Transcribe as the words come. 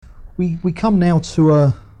we come now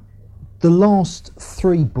to the last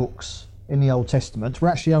three books in the Old Testament. We're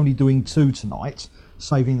actually only doing two tonight,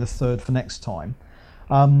 saving the third for next time.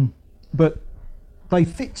 But they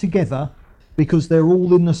fit together because they're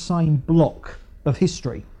all in the same block of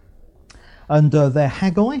history. And they're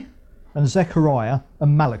Haggai and Zechariah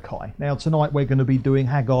and Malachi. Now tonight we're going to be doing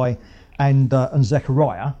Haggai and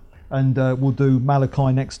Zechariah, and we'll do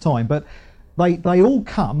Malachi next time. But they all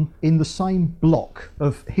come in the same block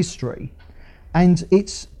of history, and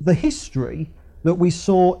it's the history that we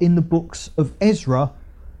saw in the books of Ezra,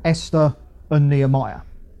 Esther and Nehemiah.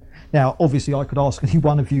 Now obviously I could ask any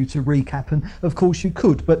one of you to recap, and of course you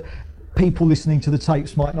could, but people listening to the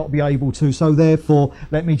tapes might not be able to, so therefore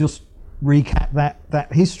let me just recap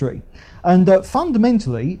that history. And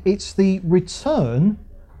fundamentally it's the return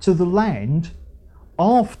to the land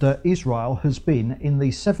after Israel has been in the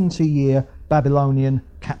 70-year Babylonian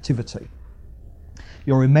captivity.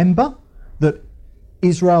 You'll remember that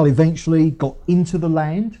Israel eventually got into the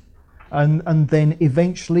land, and then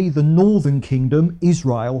eventually the northern kingdom,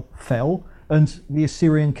 Israel, fell, and the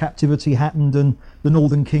Assyrian captivity happened, and the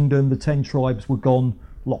northern kingdom, the 10 tribes, were gone,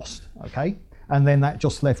 lost. Okay, and then that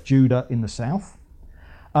just left Judah in the south.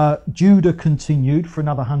 Judah continued for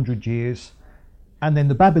another 100 years, and then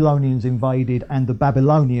the Babylonians invaded, and the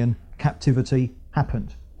Babylonian captivity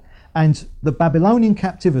happened. And the Babylonian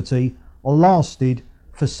captivity lasted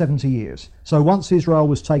for 70 years. So once Israel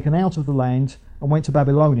was taken out of the land and went to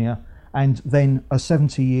Babylonia, and then a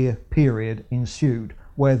 70-year period ensued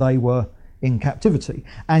where they were in captivity.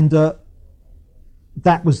 And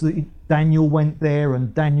that was Daniel went there,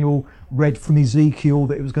 and Daniel read from Ezekiel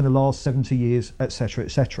that it was going to last 70 years, etc.,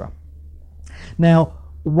 etc. Now,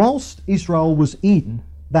 whilst Israel was in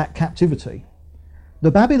that captivity,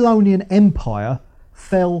 the Babylonian Empire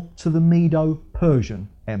fell to the Medo-Persian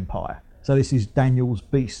Empire. So this is Daniel's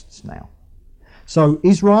beasts now. So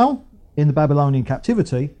Israel in the Babylonian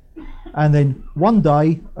captivity, and then one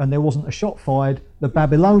day, and there wasn't a shot fired, the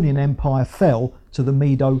Babylonian Empire fell to the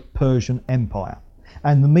Medo-Persian Empire.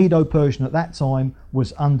 And the Medo-Persian at that time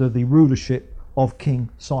was under the rulership of King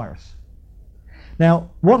Cyrus. Now,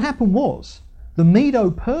 what happened was, the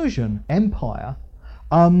Medo-Persian Empire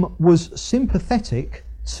was sympathetic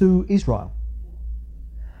to Israel.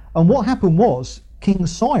 And what happened was, King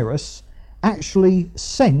Cyrus actually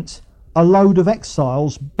sent a load of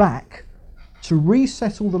exiles back to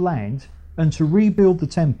resettle the land and to rebuild the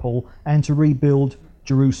temple and to rebuild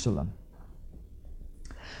Jerusalem.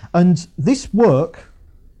 And this work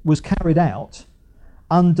was carried out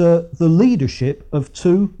under the leadership of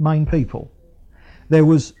two main people. There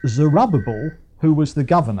was Zerubbabel, who was the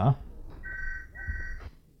governor,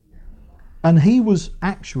 and he was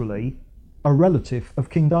actually a relative of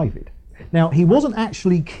King David. Now, he wasn't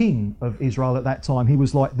actually king of Israel at that time. He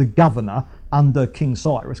was like the governor under King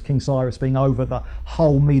Cyrus being over the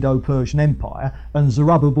whole Medo-Persian Empire, and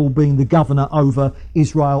Zerubbabel being the governor over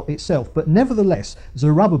Israel itself. But nevertheless,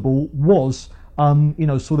 Zerubbabel was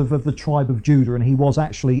sort of the tribe of Judah, and he was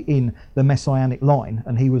actually in the Messianic line,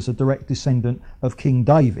 and he was a direct descendant of King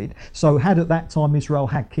David. So had at that time Israel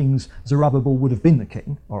had kings, Zerubbabel would have been the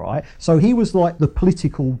king, all right? So he was like the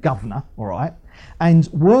political governor, all right? And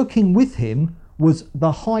working with him was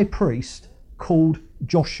the high priest called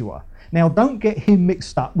Joshua. Now, don't get him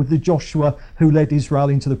mixed up with the Joshua who led Israel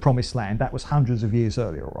into the promised land. That was hundreds of years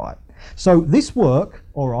earlier, all right? So this work,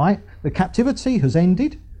 all right, the captivity has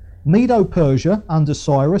ended. Medo-Persia under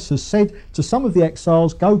Cyrus has said to some of the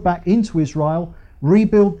exiles, go back into Israel,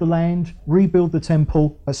 rebuild the land, rebuild the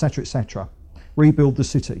temple, etc., etc. Rebuild the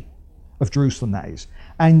city of Jerusalem, that is.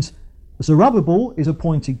 And Zerubbabel is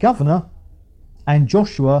appointed governor, and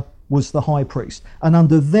Joshua was the high priest. And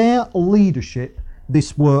under their leadership,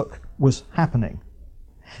 this work was happening.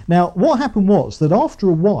 Now, what happened was that after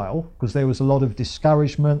a while, because there was a lot of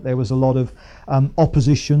discouragement, there was a lot of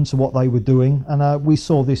opposition to what they were doing, and we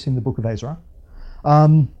saw this in the book of Ezra,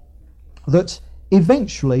 that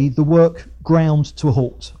eventually the work ground to a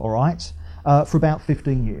halt, all right, for about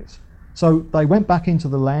 15 years. So they went back into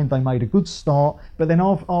the land, they made a good start, but then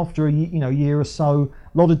after a year or so,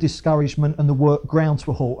 a lot of discouragement, and the work ground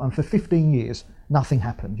to a halt, and for 15 years, nothing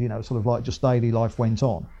happened, sort of like just daily life went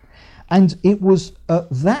on. And it was at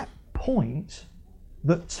that point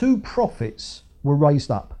that two prophets were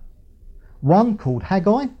raised up. One called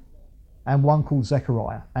Haggai and one called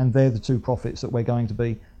Zechariah. And they're the two prophets that we're going to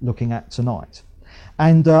be looking at tonight.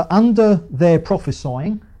 And under their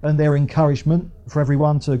prophesying and their encouragement for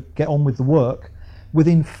everyone to get on with the work,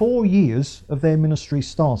 within 4 years of their ministry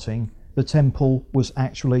starting, the temple was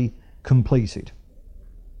actually completed.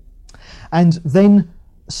 And then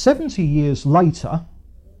 70 years later,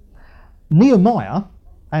 Nehemiah,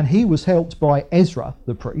 and he was helped by Ezra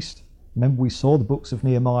the priest. Remember, we saw the books of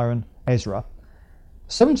Nehemiah and Ezra.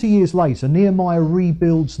 70 years later, Nehemiah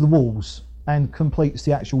rebuilds the walls and completes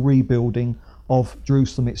the actual rebuilding of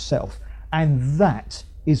Jerusalem itself. And that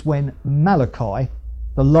is when Malachi,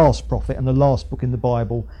 the last prophet and the last book in the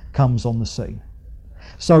Bible, comes on the scene.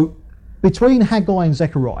 So between Haggai and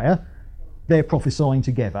Zechariah, they're prophesying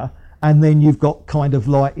together, and then you've got kind of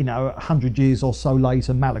like, 100 years or so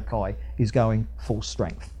later, Malachi is going full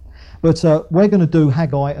strength. But we're going to do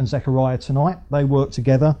Haggai and Zechariah tonight. They work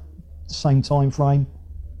together, same time frame,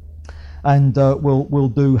 and we'll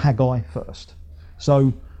do Haggai first.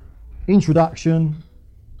 So, introduction,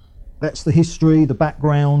 that's the history, the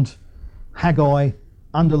background. Haggai,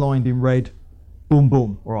 underlined in red, boom,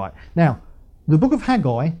 boom. All right. Now, the book of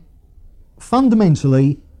Haggai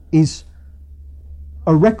fundamentally is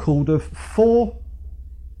a record of 4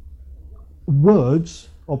 words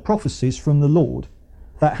or prophecies from the Lord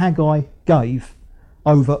that Haggai gave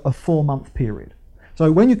over a 4-month period.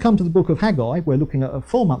 So when you come to the book of Haggai, we're looking at a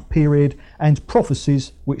 4-month period and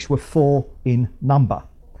prophecies which were 4 in number.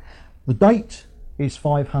 The date is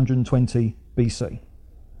 520 BC.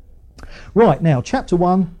 Right, now chapter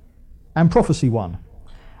 1 and prophecy 1.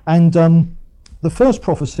 And the first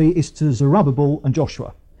prophecy is to Zerubbabel and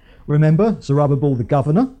Joshua. Remember, Zerubbabel the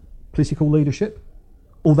governor, political leadership,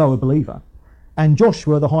 although a believer, and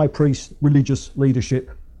Joshua the high priest, religious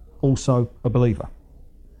leadership, also a believer.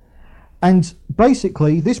 And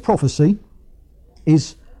basically this prophecy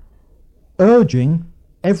is urging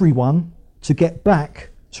everyone to get back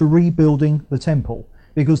to rebuilding the temple,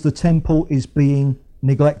 because the temple is being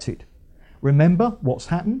neglected. Remember, what's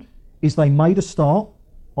happened is they made a start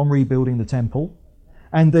on rebuilding the temple,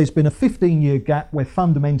 and there's been a 15-year gap where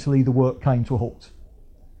fundamentally the work came to a halt.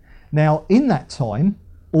 Now, in that time,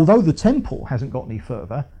 although the temple hasn't got any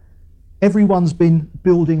further, everyone's been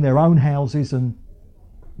building their own houses and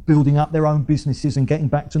building up their own businesses and getting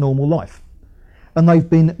back to normal life. And they've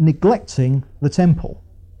been neglecting the temple.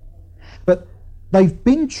 But they've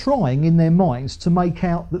been trying in their minds to make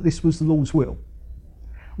out that this was the Lord's will.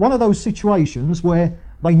 One of those situations where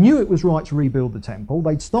they knew it was right to rebuild the temple,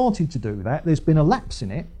 they'd started to do that, there's been a lapse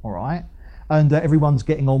in it, all right, and everyone's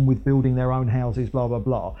getting on with building their own houses, blah, blah,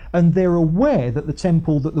 blah. And they're aware that the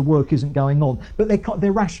temple, that the work isn't going on, but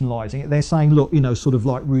they're rationalising it. They're saying, look, sort of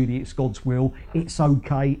like, really, it's God's will, it's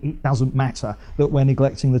okay, it doesn't matter that we're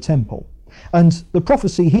neglecting the temple. And the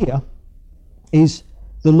prophecy here is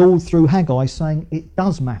the Lord through Haggai saying it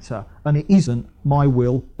does matter and it isn't my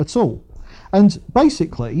will at all. And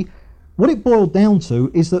basically, what it boiled down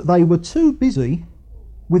to is that they were too busy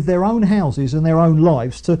with their own houses and their own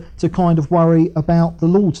lives to kind of worry about the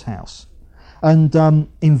Lord's house. And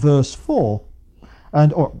in verse 4,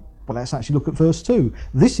 let's actually look at verse 2.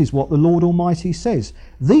 This is what the Lord Almighty says.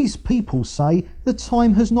 These people say the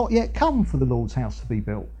time has not yet come for the Lord's house to be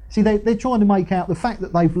built. See, they're trying to make out the fact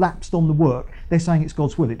that they've lapsed on the work. They're saying it's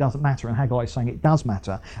God's will, it doesn't matter. And Haggai is saying it does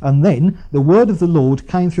matter. And then the word of the Lord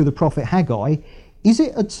came through the prophet Haggai. Is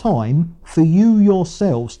it a time for you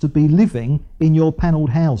yourselves to be living in your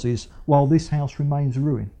panelled houses while this house remains a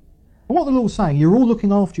ruin? And what the Lord's saying, you're all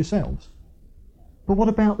looking after yourselves. But what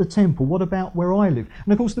about the temple? What about where I live?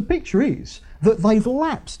 And of course the picture is that they've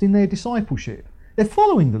lapsed in their discipleship. They're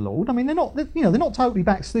following the Lord. I mean, they're not totally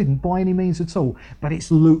backslidden by any means at all, but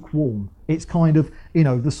it's lukewarm. It's kind of,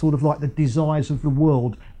 the sort of like the desires of the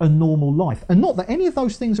world and normal life. And not that any of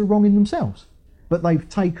those things are wrong in themselves, but they've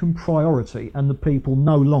taken priority and the people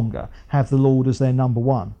no longer have the Lord as their number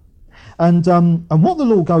one. And what the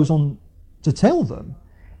Lord goes on to tell them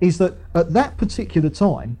is that at that particular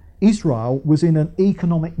time, Israel was in an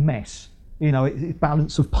economic mess. Its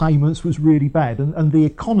balance of payments was really bad, and the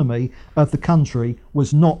economy of the country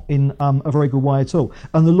was not in a very good way at all.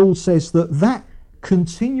 And the Lord says that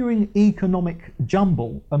continuing economic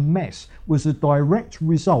jumble and mess was a direct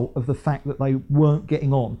result of the fact that they weren't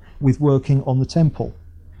getting on with working on the temple.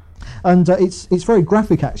 And it's very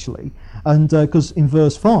graphic actually, and because in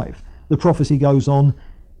verse 5 the prophecy goes on,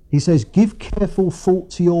 he says, give careful thought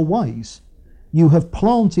to your ways. You have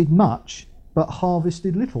planted much but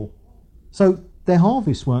harvested little. So their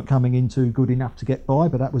harvests weren't coming in too good enough to get by,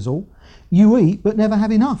 but that was all. You eat but never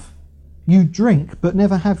have enough. You drink but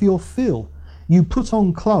never have your fill. You put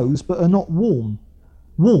on clothes but are not warm.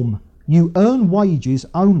 You earn wages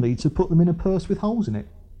only to put them in a purse with holes in it.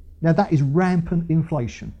 Now that is rampant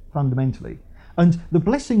inflation, fundamentally. And the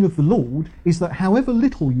blessing of the Lord is that however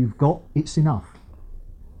little you've got, it's enough.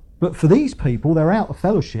 But for these people, they're out of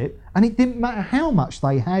fellowship, and it didn't matter how much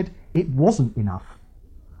they had, it wasn't enough.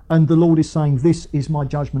 And the Lord is saying, this is my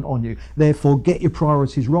judgment on you. Therefore, get your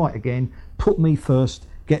priorities right again. Put me first.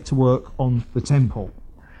 Get to work on the temple.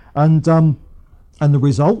 And the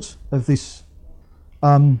result of this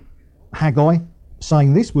Haggai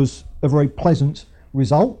saying this was a very pleasant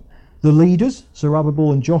result. The leaders,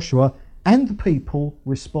 Zerubbabel and Joshua, and the people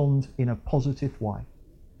respond in a positive way.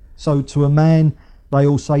 So to a man, they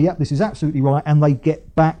all say, yep, this is absolutely right, and they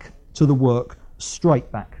get back to the work,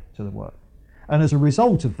 straight back to the work. And as a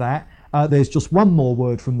result of that, there's just one more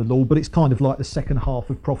word from the Lord, but it's kind of like the second half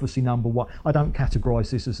of prophecy number 1. I don't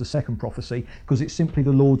categorise this as the second prophecy, because it's simply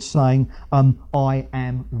the Lord saying, I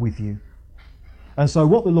am with you. And so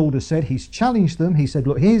what the Lord has said, he's challenged them. He said,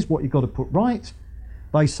 look, here's what you've got to put right.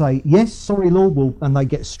 They say, yes, sorry, Lord, and they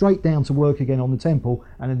get straight down to work again on the temple,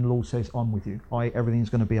 and then the Lord says, I'm with you. Everything's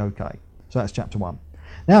going to be okay. So that's chapter 1.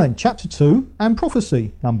 Now then, chapter 2 and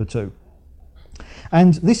prophecy number 2.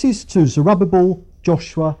 And this is to Zerubbabel,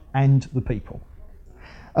 Joshua, and the people.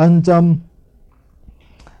 And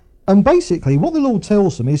basically what the Lord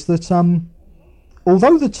tells them is that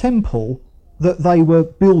although the temple that they were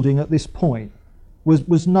building at this point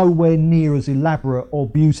was nowhere near as elaborate or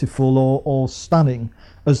beautiful or stunning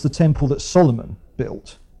as the temple that Solomon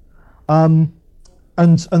built, and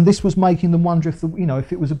this was making them wonder if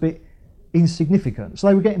if it was a bit insignificant. So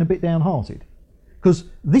they were getting a bit downhearted, because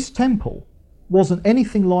this temple wasn't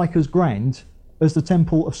anything like as grand as the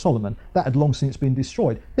temple of Solomon. That had long since been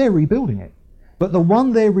destroyed. They're rebuilding it. But the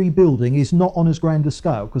one they're rebuilding is not on as grand a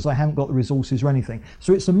scale, because they haven't got the resources or anything.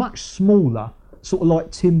 So it's a much smaller, sort of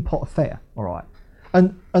like tin pot affair, all right?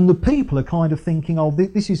 And the people are kind of thinking, oh,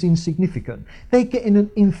 this is insignificant. They're getting an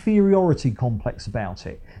inferiority complex about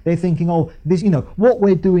it. They're thinking, oh, this, what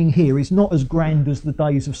we're doing here is not as grand as the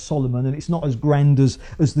days of Solomon, and it's not as grand as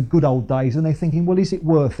the good old days. And they're thinking, well, is it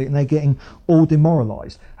worth it? And they're getting all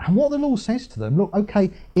demoralised. And what the Lord says to them, look,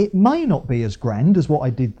 okay, it may not be as grand as what I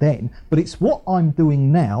did then, but it's what I'm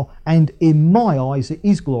doing now, and in my eyes, it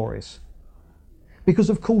is glorious. Because,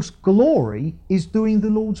 of course, glory is doing the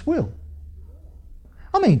Lord's will.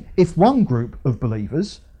 I mean, if one group of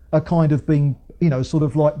believers are kind of being, sort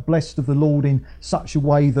of like blessed of the Lord in such a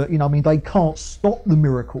way that, they can't stop the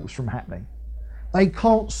miracles from happening. They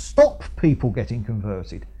can't stop people getting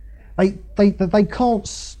converted. They can't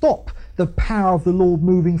stop the power of the Lord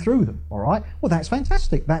moving through them, all right? Well, that's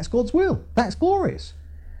fantastic. That's God's will. That's glorious.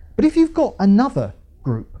 But if you've got another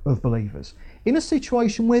group of believers in a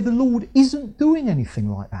situation where the Lord isn't doing anything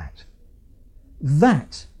like that,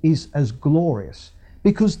 that is as glorious.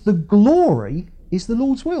 Because the glory is the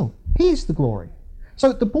Lord's will. He is the glory.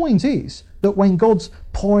 So the point is that when God's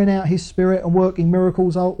pouring out his Spirit and working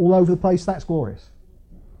miracles all over the place, that's glorious.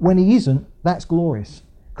 When he isn't, that's glorious,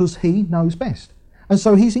 because he knows best. And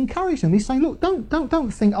so he's encouraging them. He's saying, look,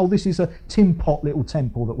 don't think, oh, this is a tin pot little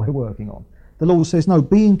temple that we're working on. The Lord says, no,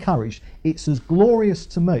 be encouraged. It's as glorious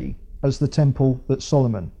to me as the temple that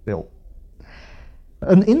Solomon built.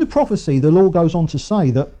 And in the prophecy, the Lord goes on to say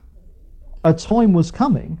that a time was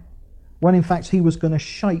coming when in fact he was going to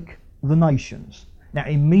shake the nations. Now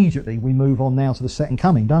immediately we move on now to the second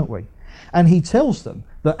coming, don't we? And he tells them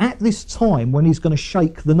that at this time when he's going to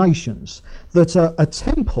shake the nations, that a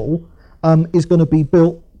temple is going to be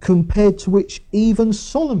built compared to which even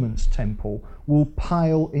Solomon's temple will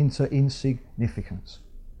pale into insignificance.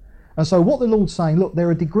 And so what the Lord's saying, look, there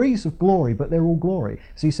are degrees of glory, but they're all glory.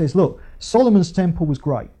 So he says, look, Solomon's temple was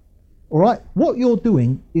great. All right, what you're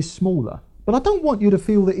doing is smaller. But I don't want you to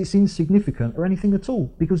feel that it's insignificant or anything at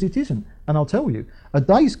all, because it isn't. And I'll tell you, a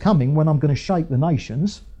day's coming when I'm going to shake the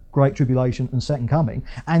nations, Great Tribulation and Second Coming,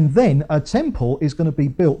 and then a temple is going to be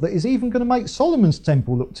built that is even going to make Solomon's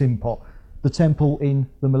temple look tin pot, the temple in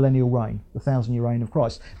the millennial reign, the 1,000-year reign of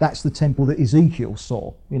Christ. That's the temple that Ezekiel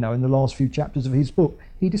saw, in the last few chapters of his book.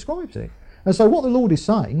 He describes it. And so what the Lord is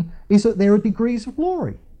saying is that there are degrees of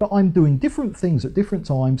glory. But I'm doing different things at different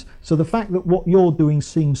times, so the fact that what you're doing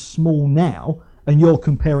seems small now, and you're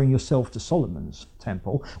comparing yourself to Solomon's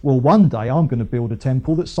temple, well, one day I'm going to build a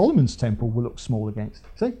temple that Solomon's temple will look small against.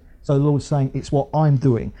 See? So the Lord's saying, it's what I'm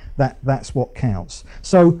doing, that's what counts.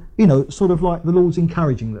 So, sort of like the Lord's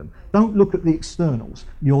encouraging them. Don't look at the externals.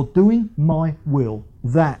 You're doing my will.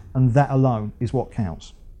 That and that alone is what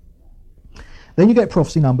counts. Then you get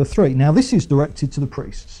prophecy number 3. Now this is directed to the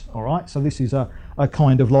priests, all right? So this is a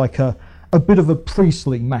kind of like a bit of a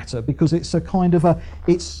priestly matter, because it's a kind of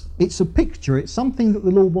it's a picture, it's something that the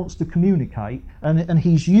Lord wants to communicate, and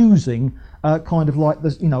he's using kind of like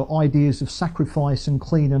the ideas of sacrifice and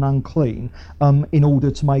clean and unclean in order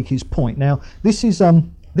to make his point. Now this is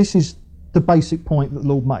the basic point that the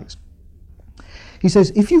Lord makes. He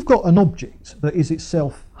says, if you've got an object that is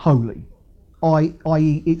itself holy,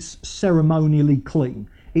 i.e. it's ceremonially clean.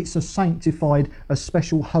 It's a sanctified, a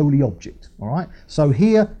special holy object, all right? So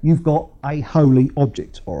here you've got a holy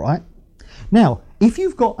object, all right? Now, if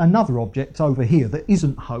you've got another object over here that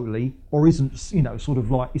isn't holy or isn't, you know, sort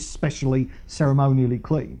of like especially ceremonially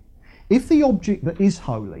clean, if the object that is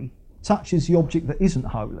holy touches the object that isn't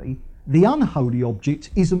holy, the unholy object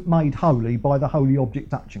isn't made holy by the holy object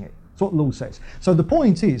touching it. That's what the law says. So the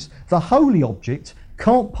point is, the holy object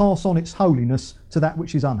can't pass on its holiness to that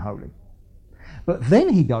which is unholy. But then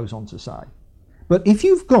he goes on to say, but if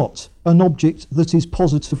you've got an object that is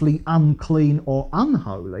positively unclean or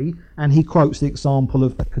unholy, and he quotes the example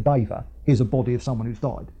of a cadaver, here's a body of someone who's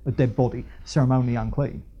died, a dead body, ceremonially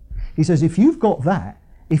unclean. He says, if you've got that,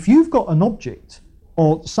 if you've got an object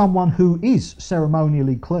or someone who is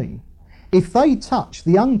ceremonially clean, if they touch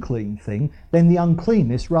the unclean thing, then the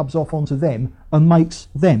uncleanness rubs off onto them and makes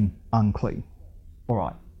them unclean. All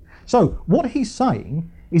right. So what he's saying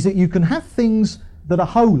is that you can have things that are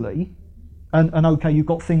holy, and okay, you've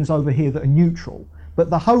got things over here that are neutral, but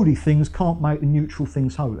the holy things can't make the neutral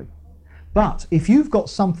things holy. But if you've got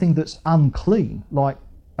something that's unclean, like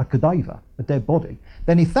a cadaver, a dead body,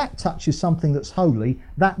 then if that touches something that's holy,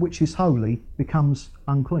 that which is holy becomes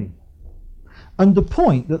unclean. And the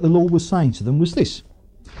point that the Lord was saying to them was this.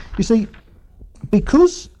 You see,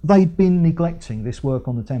 because they'd been neglecting this work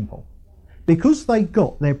on the temple, because they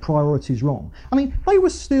got their priorities wrong. I mean, they were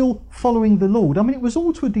still following the Lord. I mean, it was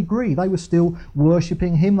all to a degree. They were still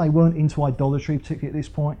worshipping him. They weren't into idolatry, particularly at this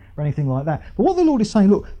point, or anything like that. But what the Lord is saying,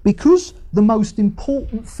 look, because the most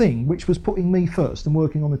important thing, which was putting me first and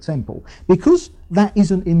working on the temple, because that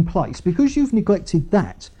isn't in place, because you've neglected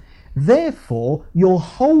that, therefore, your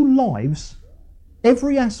whole lives,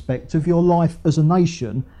 every aspect of your life as a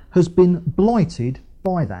nation has been blighted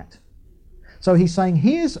by that. So he's saying,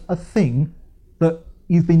 here's a thing that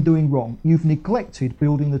you've been doing wrong. You've neglected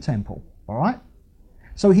building the temple, all right?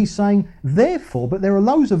 So he's saying, therefore, but there are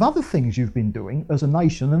loads of other things you've been doing as a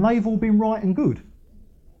nation, and they've all been right and good.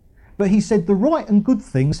 But he said the right and good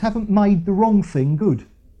things haven't made the wrong thing good.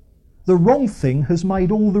 The wrong thing has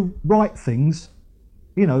made all the right things,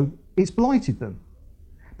 you know, it's blighted them.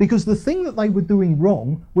 Because the thing that they were doing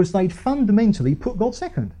wrong was they'd fundamentally put God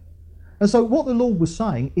second. And so what the Lord was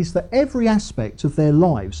saying is that every aspect of their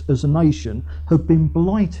lives as a nation had been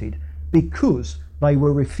blighted because they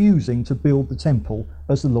were refusing to build the temple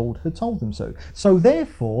as the Lord had told them to. So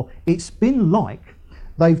therefore, it's been like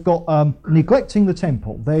they've got neglecting the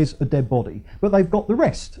temple, there's a dead body, but they've got the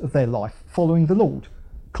rest of their life following the Lord,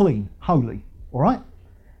 clean, holy, all right?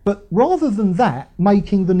 But rather than that,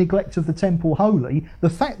 making the neglect of the temple holy, the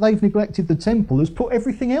fact they've neglected the temple has put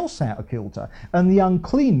everything else out of kilter. And the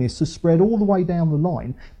uncleanness has spread all the way down the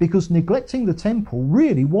line because neglecting the temple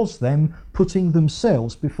really was them putting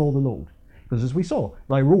themselves before the Lord. Because as we saw,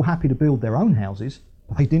 they were all happy to build their own houses,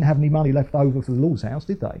 but they didn't have any money left over for the Lord's house,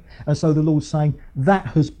 did they? And so the Lord's saying, that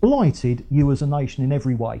has blighted you as a nation in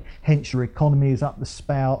every way. Hence your economy is up the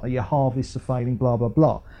spout, your harvests are failing, blah, blah,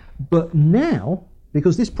 blah. But now,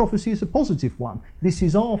 because this prophecy is a positive one, this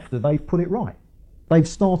is after they've put it right. They've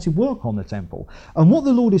started work on the temple. And what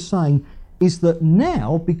the Lord is saying is that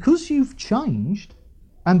now, because you've changed,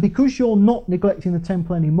 and because you're not neglecting the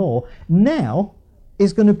temple anymore, now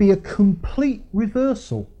is going to be a complete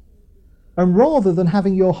reversal. And rather than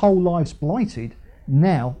having your whole lives blighted,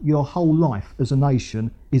 now your whole life as a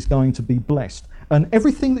nation is going to be blessed. And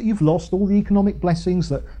everything that you've lost, all the economic blessings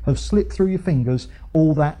that have slipped through your fingers,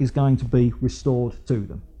 all that is going to be restored to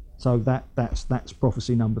them. So that's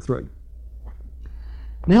prophecy number 3.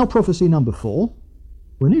 Now prophecy number 4.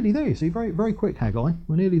 We're nearly there, you see, very, very quick, Haggai.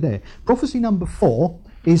 We're nearly there. Prophecy number 4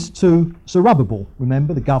 is to Zerubbabel,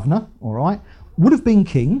 remember, the governor, all right? Would have been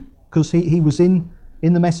king, because he was in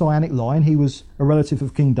the Messianic line. He was a relative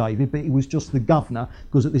of King David, but he was just the governor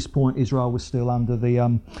because at this point Israel was still under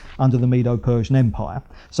the Medo-Persian Empire.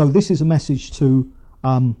 So this is a message to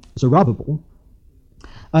Zerubbabel,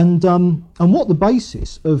 and what the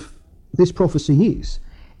basis of this prophecy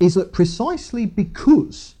is that precisely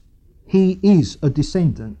because he is a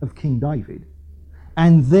descendant of King David,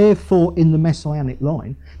 and therefore in the Messianic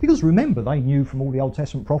line, because remember, they knew from all the Old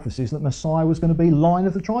Testament prophecies that Messiah was going to be line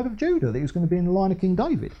of the tribe of Judah, that he was going to be in the line of King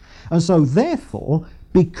David. And so therefore,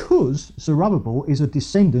 because Zerubbabel is a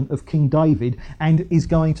descendant of King David and is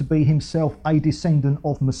going to be himself a descendant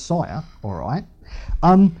of Messiah, all right,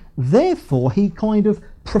 therefore he kind of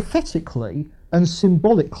prophetically and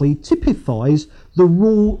symbolically typifies the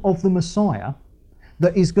rule of the Messiah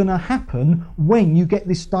that is going to happen when you get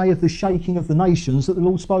this day of the shaking of the nations that the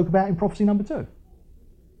Lord spoke about in prophecy number 2.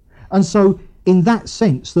 And so in that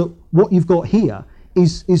sense, that what you've got here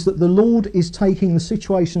is that the Lord is taking the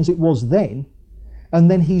situation as it was then, and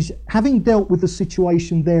then he's, having dealt with the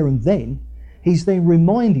situation there and then, he's then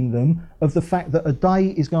reminding them of the fact that a day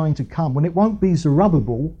is going to come when it won't be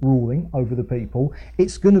Zerubbabel ruling over the people,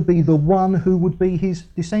 it's going to be the one who would be his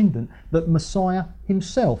descendant, that Messiah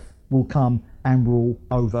himself will come and rule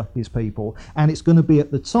over his people. And it's going to be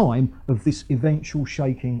at the time of this eventual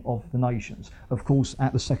shaking of the nations, of course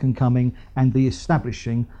at the second coming and the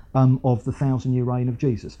establishing of the 1,000-year reign of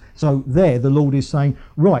Jesus. So there the Lord is saying,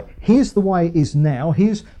 right, here's the way it is now,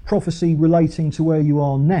 here's prophecy relating to where you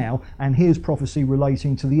are now, and here's prophecy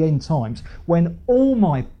relating to the end times, when all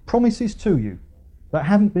my promises to you that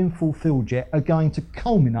haven't been fulfilled yet are going to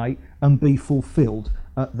culminate and be fulfilled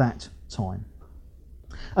at that time.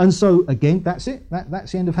 And so again, that's it.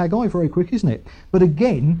 That's the end of Haggai. Very quick, isn't it? But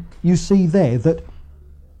again, you see there that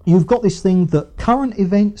you've got this thing that current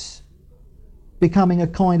events becoming a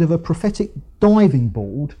kind of a prophetic diving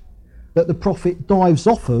board that the prophet dives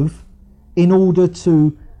off of in order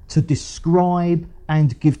to describe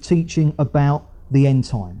and give teaching about the end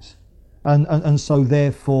times. And so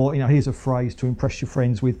therefore, here's a phrase to impress your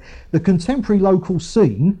friends with. The contemporary local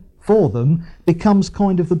scene for them becomes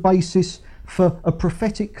kind of the basis for a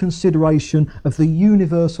prophetic consideration of the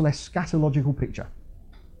universal eschatological picture.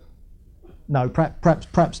 No,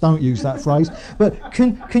 perhaps don't use that phrase, but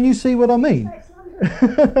can you see what I mean?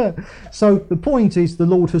 So the point is, the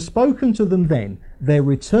Lord has spoken to them then. They're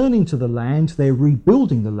returning to the land, they're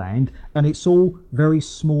rebuilding the land, and it's all very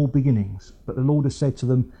small beginnings. But the Lord has said to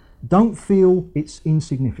them, don't feel it's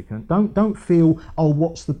insignificant. Don't feel, oh,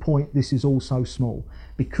 what's the point? This is all so small.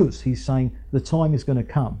 Because he's saying the time is going to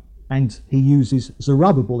come. And he uses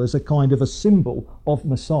Zerubbabel as a kind of a symbol of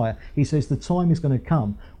Messiah. He says the time is going to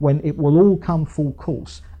come when it will all come full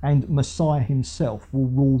course and Messiah himself will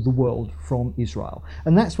rule the world from Israel.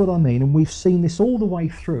 And that's what I mean. And we've seen this all the way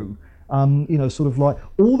through, sort of like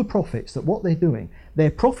all the prophets, that what they're doing, they're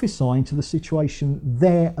prophesying to the situation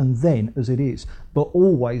there and then as it is, but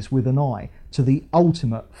always with an eye to the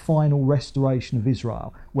ultimate final restoration of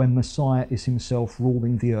Israel when Messiah is himself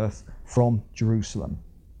ruling the earth from Jerusalem.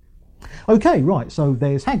 Okay, right, so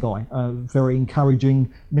there's Haggai, a very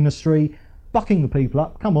encouraging ministry, bucking the people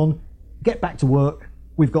up, come on, get back to work,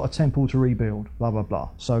 we've got a temple to rebuild, blah, blah, blah.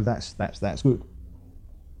 So that's good.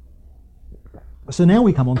 So now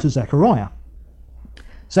we come on to Zechariah.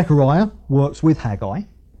 Zechariah works with Haggai.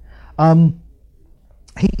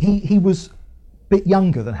 He was a bit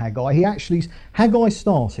younger than Haggai. Haggai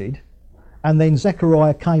started, and then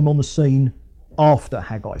Zechariah came on the scene after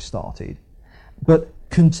Haggai started, but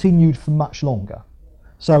continued for much longer.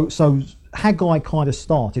 So Haggai kind of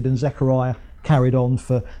started and Zechariah carried on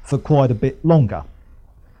for quite a bit longer.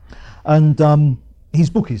 And his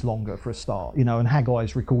book is longer for a start, and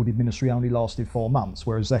Haggai's recorded ministry only lasted 4 months,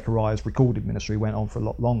 whereas Zechariah's recorded ministry went on for a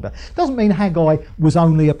lot longer. Doesn't mean Haggai was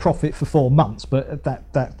only a prophet for 4 months, but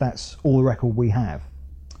that's all the record we have.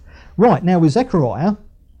 Right, now with Zechariah,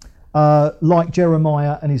 like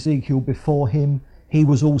Jeremiah and Ezekiel before him, he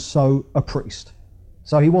was also a priest.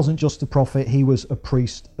 So he wasn't just a prophet, he was a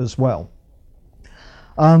priest as well.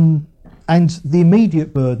 And the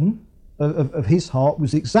immediate burden of his heart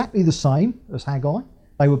was exactly the same as Haggai.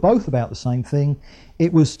 They were both about the same thing.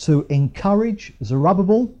 It was to encourage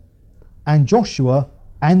Zerubbabel and Joshua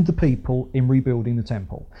and the people in rebuilding the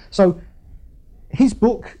temple. So his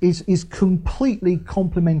book is completely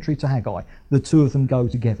complementary to Haggai. The two of them go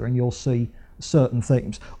together, and you'll see certain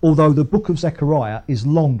themes, although the book of Zechariah is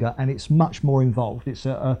longer and it's much more involved. It's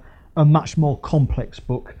a much more complex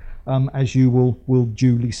book, as you will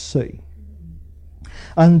duly see.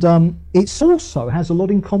 And it also has a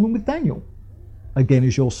lot in common with Daniel, again,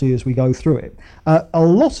 as you'll see as we go through it. A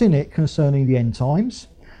lot in it concerning the end times,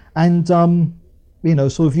 and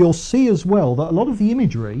you'll see as well that a lot of the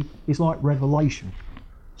imagery is like Revelation.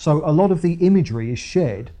 So a lot of the imagery is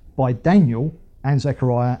shared by Daniel and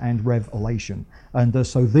Zechariah and Revelation. And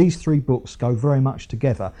so these three books go very much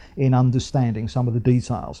together in understanding some of the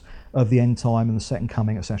details of the end time and the second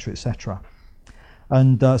coming, etc., etc.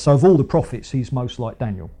 And so of all the prophets, he's most like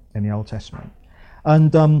Daniel in the Old Testament.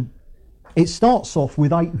 And it starts off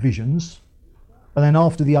with 8 visions, and then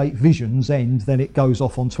after the 8 visions end, then it goes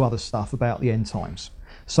off onto other stuff about the end times.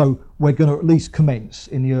 So we're going to at least commence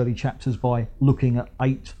in the early chapters by looking at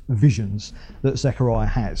 8 visions that Zechariah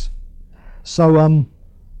has. So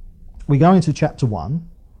we go into chapter 1,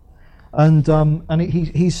 and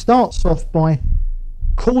he starts off by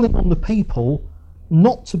calling on the people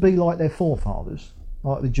not to be like their forefathers,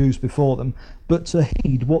 like the Jews before them, but to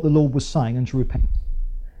heed what the Lord was saying and to repent.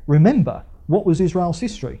 Remember, what was Israel's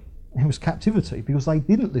history? It was captivity because they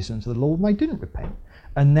didn't listen to the Lord and they didn't repent.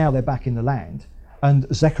 And now they're back in the land. And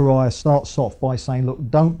Zechariah starts off by saying, look,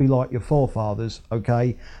 don't be like your forefathers,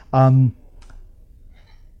 okay?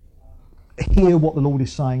 Hear what the Lord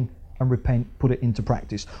is saying and repent, put it into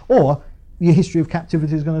practice. Or your history of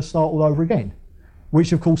captivity is going to start all over again,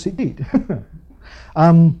 which of course it did.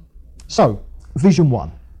 So, vision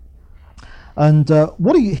 1. And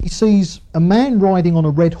he sees a man riding on a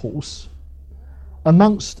red horse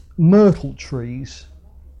amongst myrtle trees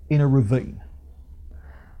in a ravine.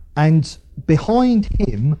 And behind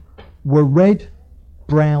him were red,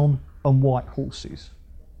 brown and white horses.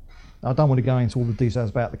 I don't want to go into all the details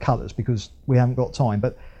about the colours because we haven't got time,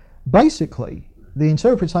 but basically the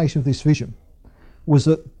interpretation of this vision was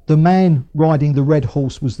that the man riding the red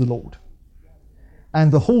horse was the Lord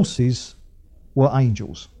and the horses were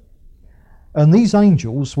angels, and these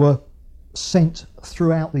angels were sent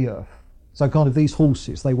throughout the earth. So kind of these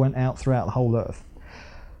horses, they went out throughout the whole earth,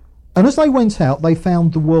 and as they went out they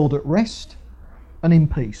found the world at rest and in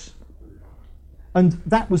peace. And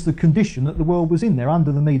that was the condition that the world was in there.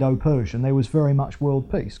 Under the Medo-Persian, there was very much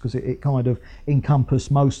world peace because it kind of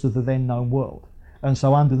encompassed most of the then known world. And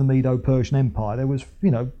so under the Medo-Persian Empire, there was,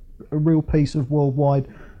 a real peace of worldwide,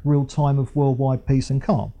 real time of worldwide peace and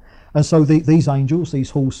calm. And so these angels, these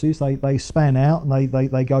horses, they span out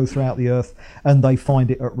and they go throughout the earth and they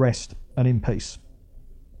find it at rest and in peace.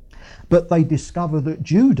 But they discover that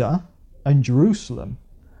Judah and Jerusalem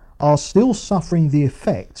are still suffering the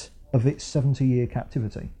effect of its 70-year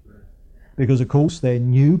captivity, because of course they're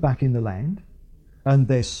new back in the land and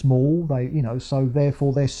they're small, so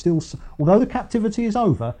therefore they're still, although the captivity is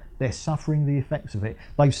over, they're suffering the effects of it.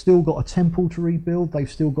 They've still got a temple to rebuild, they've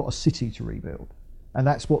still got a city to rebuild, and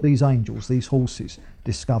that's what these angels, these horses,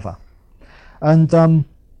 discover. And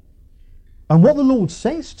what the Lord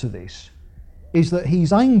says to this is that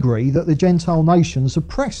he's angry that the Gentile nations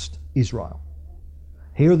oppressed Israel.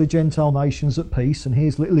 Here are the Gentile nations at peace, and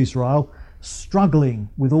here's little Israel struggling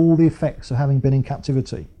with all the effects of having been in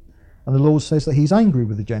captivity. And the Lord says that he's angry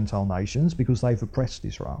with the Gentile nations because they've oppressed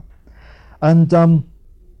Israel. And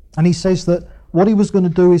he says that what he was going to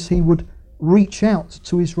do is he would reach out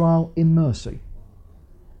to Israel in mercy.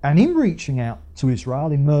 And in reaching out to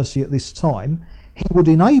Israel in mercy at this time, he would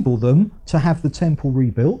enable them to have the temple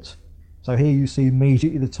rebuilt. So here you see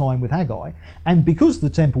immediately the time with Haggai. And because the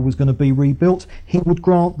temple was going to be rebuilt, he would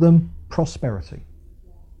grant them prosperity.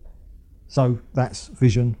 So that's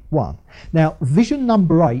vision 1. Now, vision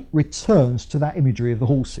number 8 returns to that imagery of the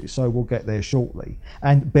horses, so we'll get there shortly.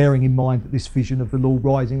 And bearing in mind that this vision of the Lord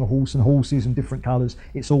riding a horse and horses in different colours,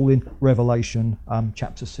 it's all in Revelation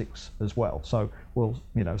chapter 6 as well. So we'll,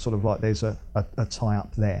 sort of like there's a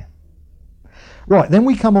tie-up there. Right, then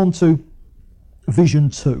we come on to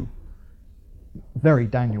vision 2. Very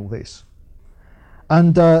Daniel this.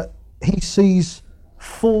 And he sees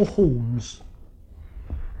 4 horns.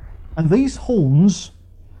 And these horns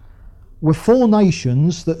were 4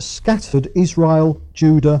 nations that scattered Israel,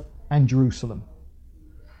 Judah and Jerusalem.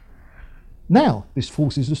 Now, this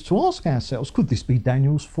forces us to ask ourselves, could this be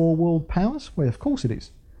Daniel's 4 world powers? Well, of course it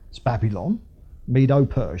is. It's Babylon,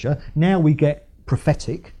 Medo-Persia. Now we get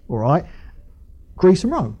prophetic, all right, Greece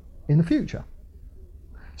and Rome in the future.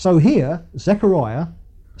 So here, Zechariah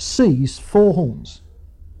sees 4 horns.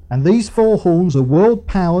 And these 4 horns are world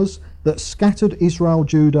powers that scattered Israel,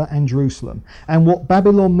 Judah and Jerusalem. And what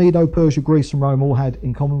Babylon, Medo-Persia, Greece and Rome all had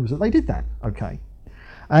in common was that they did that. Okay.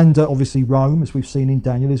 And obviously Rome, as we've seen in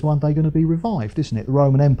Daniel, is one day going to be revived, isn't it? The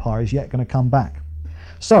Roman Empire is yet going to come back.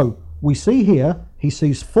 So we see here, he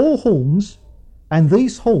sees 4 horns, and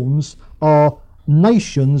these horns are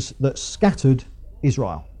nations that scattered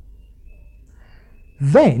Israel.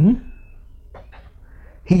 Then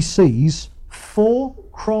he sees 4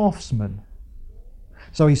 craftsmen.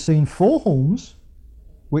 So he's seen 4 horns,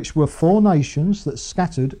 which were 4 nations that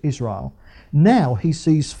scattered Israel. Now he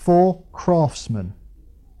sees 4 craftsmen.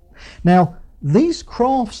 Now, these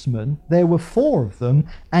craftsmen, there were 4 of them,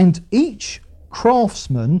 and each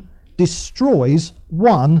craftsman destroys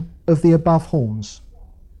one of the above horns.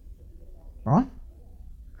 Right?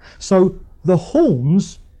 So the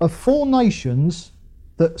horns of 4 nations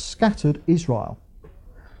that scattered Israel.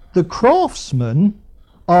 The craftsmen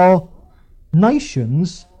are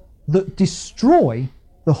nations that destroy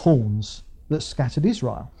the horns that scattered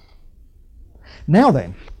Israel. Now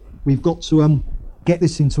then, we've got to get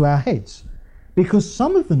this into our heads, because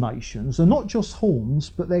some of the nations are not just horns,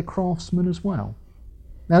 but they're craftsmen as well.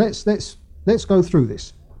 Now let's go through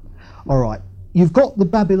this. All right, you've got the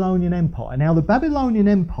Babylonian Empire. Now the Babylonian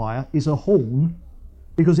Empire is a horn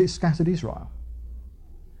because it scattered Israel.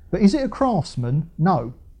 But is it a craftsman?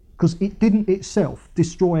 No. because it didn't itself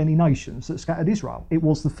destroy any nations that scattered Israel. It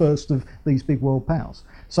was the first of these big world powers.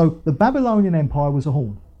 So the Babylonian Empire was a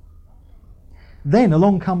horn. Then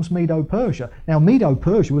along comes Medo-Persia. Now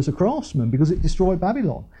Medo-Persia was a craftsman because it destroyed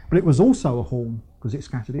Babylon, but it was also a horn because it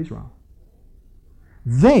scattered Israel.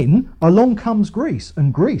 Then along comes Greece,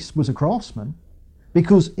 and Greece was a craftsman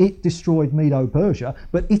because it destroyed Medo-Persia,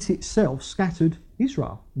 but it itself scattered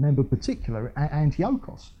Israel. Remember particularly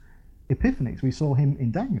Antiochus Epiphanes, we saw him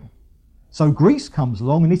in Daniel. So Greece comes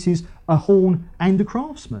along and it is a horn and a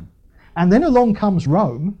craftsman. And then along comes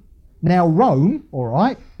Rome. Now Rome, all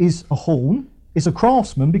right, is a horn, is a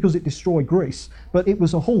craftsman because it destroyed Greece, but it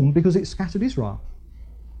was a horn because it scattered Israel.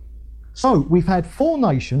 So we've had 4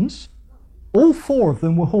 nations, all 4 of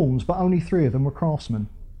them were horns, but only 3 of them were craftsmen.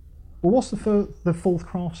 Well, what's the fourth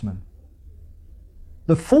craftsman?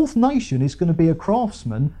 The 4th nation is going to be a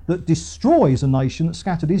craftsman that destroys a nation that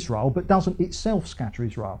scattered Israel, but doesn't itself scatter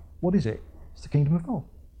Israel. What is it? It's the kingdom of God.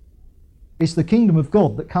 It's the kingdom of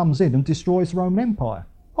God that comes in and destroys the Roman Empire.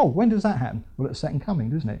 Oh, when does that happen? Well, at the second coming,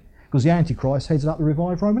 doesn't it? Because the Antichrist heads up the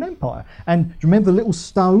revived Roman Empire. And do you remember the little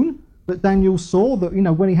stone that Daniel saw, that, you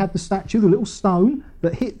know, when he had the statue, the little stone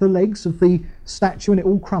that hit the legs of the statue and it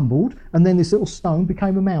all crumbled, and then this little stone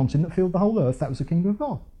became a mountain that filled the whole earth? That was the kingdom of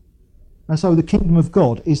God. And so the kingdom of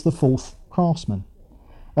God is the 4th craftsman.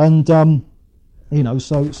 And, you know,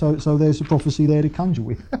 so there's a prophecy there to conjure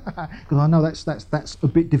with. Because I know that's a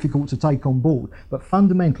bit difficult to take on board. But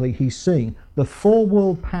fundamentally, he's seeing the 4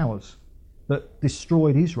 world powers that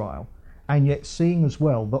destroyed Israel, and yet seeing as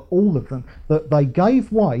well that all of them, that they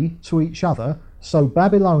gave way to each other. So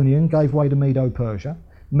Babylonian gave way to Medo-Persia.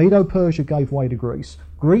 Medo-Persia gave way to Greece.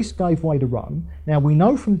 Greece gave way to Rome. Now we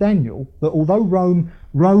know from Daniel that although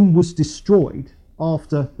Rome was destroyed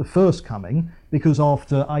after the first coming, because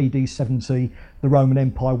after AD 70 the Roman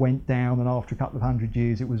Empire went down, and after a couple of 100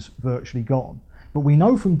 years it was virtually gone. But we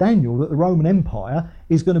know from Daniel that the Roman Empire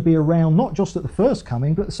is going to be around not just at the first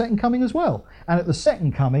coming, but at the second coming as well. And at the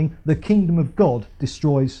second coming, the kingdom of God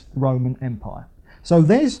destroys the Roman Empire. So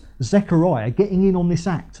there's Zechariah getting in on this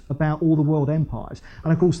act about all the world empires.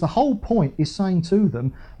 And of course the whole point is saying to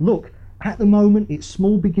them, look, at the moment it's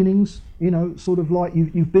small beginnings, you know, sort of like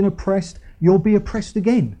you've been oppressed, you'll be oppressed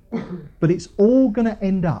again. But it's all going to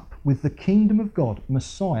end up with the kingdom of God,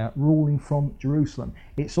 Messiah, ruling from Jerusalem.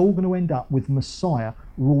 It's all going to end up with Messiah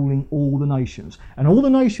ruling all the nations. And all the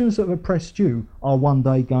nations that have oppressed you are one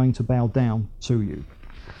day going to bow down to you.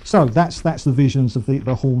 So that's the visions of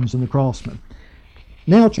the horns and the craftsmen.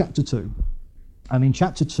 Now chapter 2. And in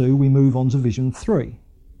chapter 2 we move on to vision 3.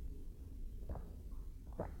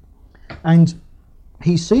 And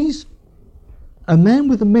he sees a man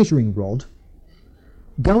with a measuring rod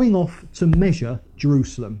going off to measure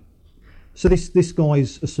Jerusalem. So this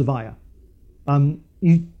guy's a surveyor.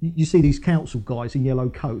 You see these council guys in yellow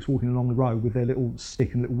coats walking along the road with their little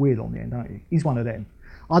stick and little wheel on the end, don't you? He's one of them.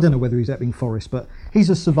 I don't know whether he's Epping Forest, but he's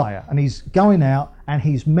a surveyor, and he's going out and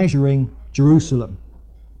he's measuring Jerusalem.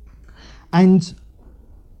 And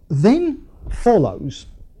then follows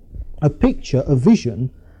a picture, a vision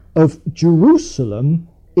of Jerusalem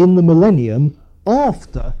in the millennium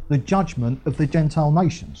after the judgment of the Gentile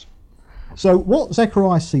nations. So what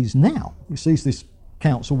Zechariah sees now, he sees this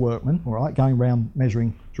council workman, all right, going around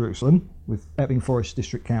measuring Jerusalem with Epping Forest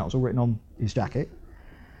District Council written on his jacket.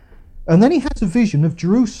 And then he has a vision of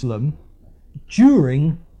Jerusalem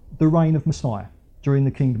during the reign of Messiah, during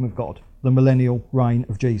the kingdom of God, the millennial reign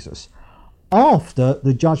of Jesus, after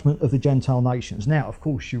the judgment of the Gentile nations. Now, of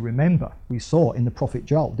course, you remember, we saw in the prophet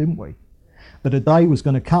Joel, didn't we, that a day was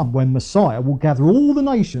going to come when Messiah will gather all the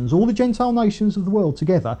nations, all the Gentile nations of the world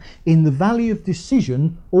together in the Valley of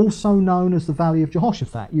Decision, also known as the Valley of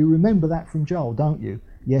Jehoshaphat. You remember that from Joel, don't you?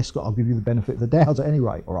 Yes, I'll give you the benefit of the doubt at any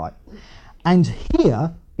rate, all right. And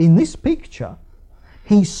here, in this picture,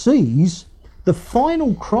 he sees the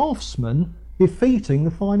final craftsman defeating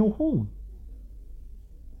the final horn.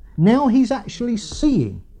 Now he's actually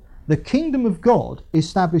seeing the kingdom of God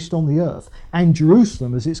established on the earth, and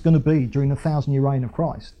Jerusalem as it's going to be during the 1,000-year reign of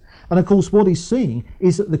Christ. And of course what he's seeing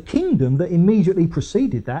is that the kingdom that immediately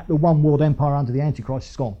preceded that, the one world empire under the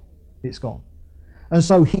Antichrist, is gone. It's gone. And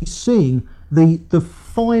so he's seeing the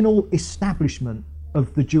final establishment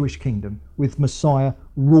of the Jewish kingdom with Messiah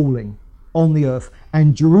ruling on the earth,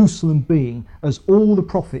 and Jerusalem being, as all the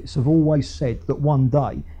prophets have always said, that one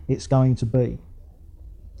day it's going to be.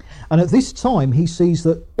 And at this time he sees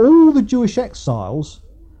that all the Jewish exiles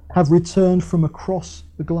have returned from across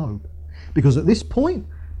the globe. Because at this point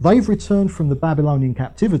they've returned from the Babylonian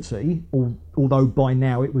captivity, although by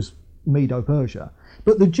now it was Medo-Persia.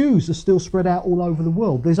 But the Jews are still spread out all over the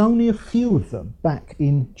world. There's only a few of them back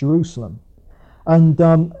in Jerusalem.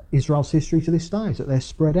 And Israel's history to this day is that they're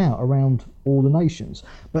spread out around all the nations.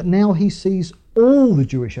 But now he sees all the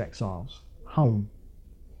Jewish exiles home.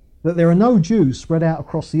 That there are no Jews spread out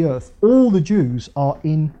across the earth. All the Jews are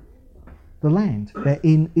in the land. They're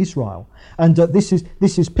in Israel. And this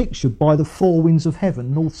is pictured by the four winds of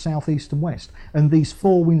heaven, north, south, east and west. And these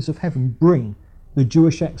four winds of heaven bring the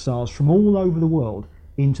Jewish exiles from all over the world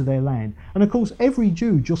into their land. And of course, every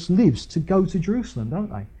Jew just lives to go to Jerusalem, don't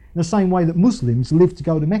they? In the same way that Muslims live to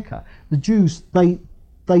go to Mecca. The Jews, they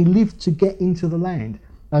live to get into the land.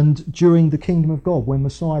 And during the kingdom of God, when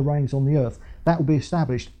Messiah reigns on the earth, that will be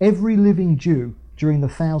established. Every living Jew during the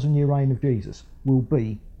 1,000-year reign of Jesus will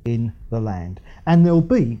be in the land. And there'll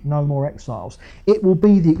be no more exiles. It will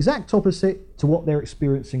be the exact opposite to what they're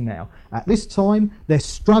experiencing now. At this time, they're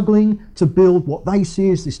struggling to build what they see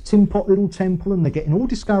as this tin pot little temple, and they're getting all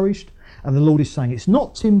discouraged. And the Lord is saying, it's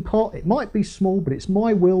not tin pot, it might be small, but it's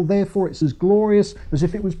my will, therefore it's as glorious as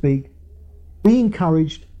if it was big. Be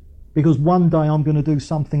encouraged, because one day I'm going to do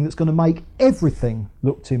something that's going to make everything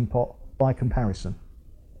look tin pot by comparison.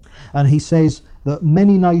 And he says that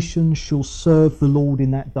many nations shall serve the Lord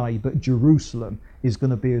in that day, but Jerusalem is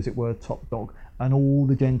going to be, as it were, top dog, and all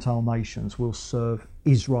the Gentile nations will serve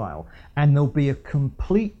Israel. And there'll be a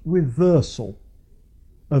complete reversal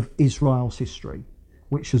of Israel's history,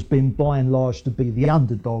 which has been by and large to be the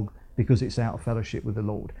underdog because it's out of fellowship with the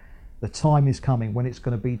Lord. The time is coming when it's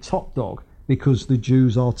going to be top dog because the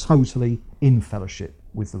Jews are totally in fellowship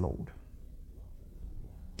with the Lord.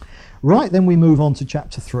 Right, then we move on to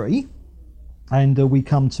chapter 3, and we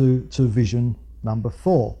come to vision number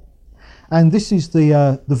 4. And this is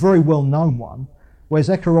the very well-known one, where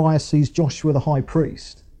Zechariah sees Joshua the high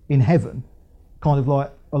priest in heaven, kind of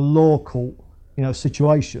like a law court,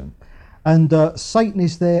 situation. And Satan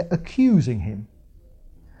is there accusing him.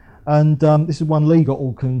 And this is one Lee got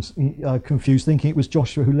all confused, thinking it was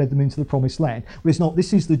Joshua who led them into the promised land. Well, it's not.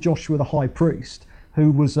 This is the Joshua the high priest who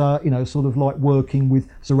was, sort of like working with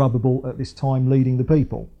Zerubbabel at this time, leading the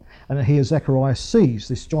people. And here Zechariah sees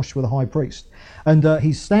this Joshua the high priest. And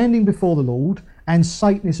he's standing before the Lord, and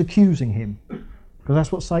Satan is accusing him. Because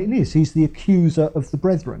that's what Satan is. He's the accuser of the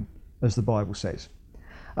brethren, as the Bible says.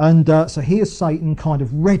 And so here's Satan kind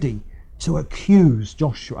of ready to accuse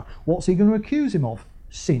Joshua. What's he going to accuse him of?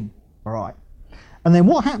 Sin. All right. And then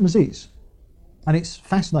what happens is, and it's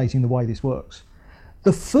fascinating the way this works,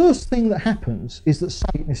 the first thing that happens is that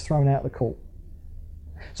Satan is thrown out of the court.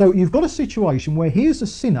 So you've got a situation where here's a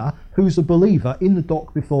sinner who's a believer in the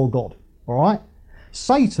dock before God. All right.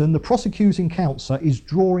 Satan, the prosecuting counsel, is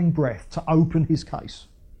drawing breath to open his case.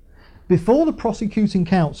 Before the prosecuting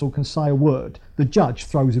counsel can say a word, the judge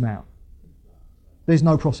throws him out. There's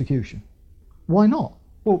no prosecution. Why not?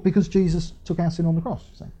 Well, because Jesus took our sin on the cross,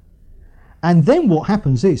 you see. And then what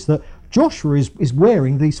happens is that Joshua is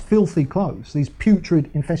wearing these filthy clothes, these putrid,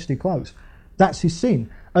 infested clothes. That's his sin.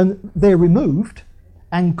 And they're removed,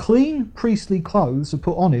 and clean priestly clothes are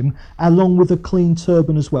put on him, along with a clean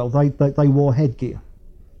turban as well. They wore headgear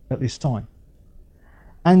at this time.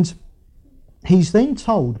 And he's then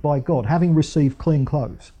told by God, having received clean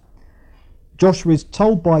clothes, Joshua is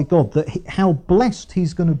told by God that how blessed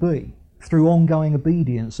he's going to be through ongoing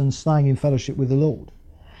obedience and staying in fellowship with the Lord.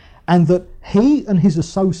 And that he and his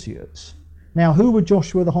associates, now who were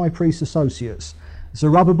Joshua the high priest's associates?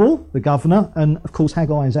 Zerubbabel, the governor, and of course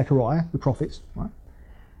Haggai and Zechariah, the prophets, right?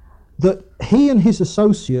 That he and his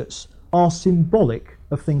associates are symbolic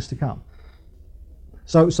of things to come.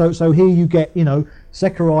 So here you get,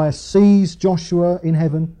 Zechariah sees Joshua in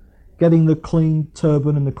heaven getting the clean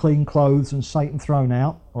turban and the clean clothes and Satan thrown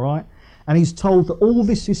out, all right? And he's told that all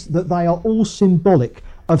this is, that they are all symbolic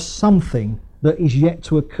of something that is yet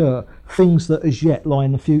to occur, things that as yet lie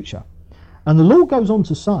in the future. And the Lord goes on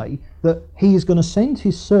to say that he is going to send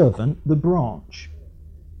his servant, the branch.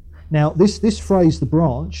 Now, this phrase, the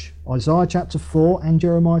branch, Isaiah chapter 4 and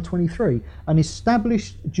Jeremiah 23, an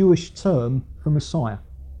established Jewish term for Messiah.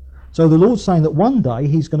 So the Lord's saying that one day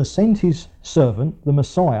he's going to send his servant, the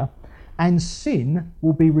Messiah, and sin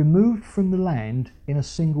will be removed from the land in a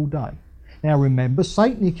single day. Now remember,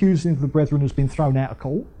 Satan, accusing of the brethren, has been thrown out of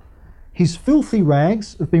court. His filthy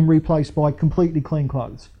rags have been replaced by completely clean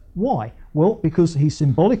clothes. Why? Well, because he's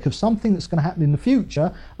symbolic of something that's going to happen in the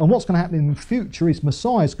future, and what's going to happen in the future is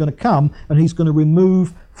Messiah's going to come and he's going to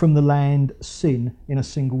remove from the land sin in a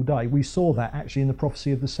single day. We saw that actually in the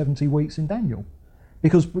prophecy of the 70 weeks in Daniel,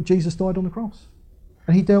 because Jesus died on the cross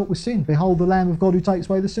and he dealt with sin. Behold, the Lamb of God who takes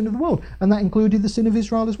away the sin of the world, and that included the sin of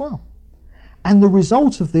Israel as well. And the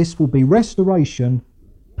result of this will be restoration,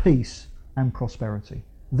 peace and prosperity.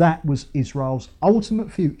 That was Israel's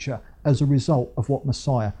ultimate future as a result of what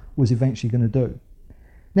Messiah was eventually going to do.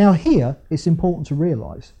 Now here, it's important to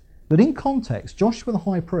realise that in context, Joshua the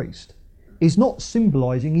high priest is not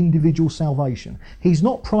symbolising individual salvation. He's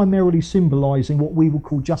not primarily symbolising what we would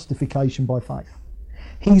call justification by faith.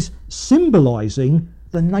 He's symbolising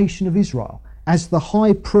the nation of Israel. As the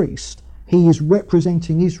high priest, he is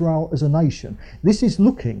representing Israel as a nation. This is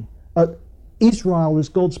looking at Israel as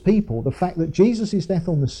God's people. The fact that Jesus' death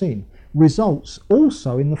on the sin results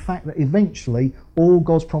also in the fact that eventually all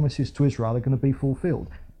God's promises to Israel are going to be fulfilled.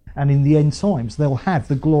 And in the end times, they'll have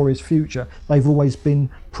the glorious future they've always been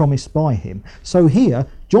promised by him. So here,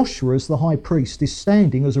 Joshua as the high priest is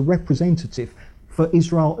standing as a representative for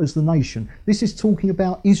Israel as the nation. This is talking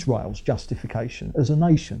about Israel's justification as a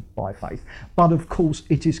nation by faith. But of course,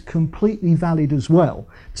 it is completely valid as well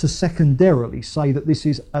to secondarily say that this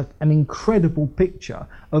is an incredible picture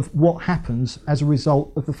of what happens as a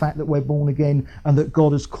result of the fact that we're born again and that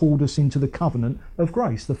God has called us into the covenant of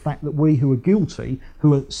grace. The fact that we who are guilty,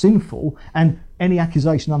 who are sinful, and any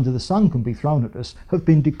accusation under the sun can be thrown at us, have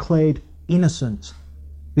been declared innocent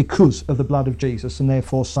because of the blood of Jesus, and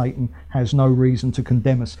therefore Satan has no reason to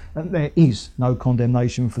condemn us, and there is no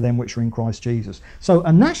condemnation for them which are in Christ Jesus. So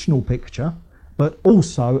a national picture, but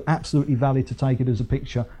also absolutely valid to take it as a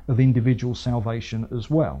picture of individual salvation as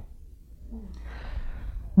well.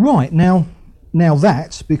 Right, now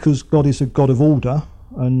that, because God is a God of order,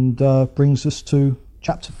 and brings us to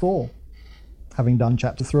chapter 4, having done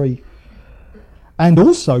chapter 3. And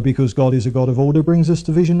also because God is a God of order, brings us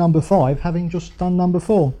to vision number 5, having just done number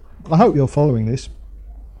 4. I hope you're following this.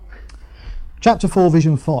 Chapter 4,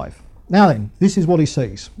 vision 5. Now then, this is what he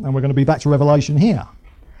sees. And we're going to be back to Revelation here.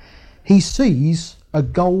 He sees a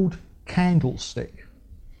gold candlestick.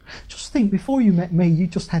 Just think, before you met me, you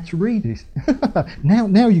just had to read it.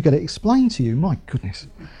 now you've got it explained to you. My goodness.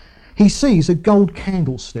 He sees a gold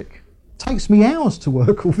candlestick. Takes me hours to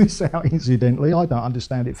work all this out, incidentally. I don't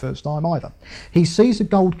understand it first time either. He sees a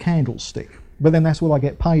gold candlestick, but then that's what I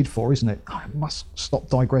get paid for, isn't it? I must stop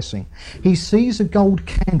digressing. He sees a gold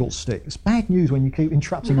candlestick. It's bad news when you keep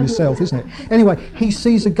interrupting yourself, isn't it? Anyway, he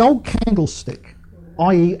sees a gold candlestick,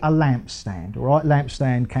 i.e. a lampstand, all right?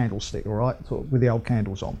 Lampstand, candlestick, all right? Sort of with the old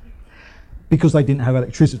candles on. Because they didn't have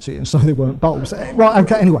electricity and so there weren't bulbs. Right,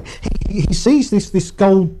 okay, anyway. He sees this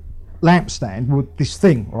gold lampstand with this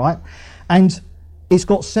thing, right? And it's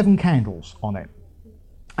got 7 candles on it.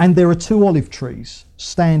 And there are 2 olive trees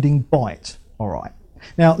standing by it, all right?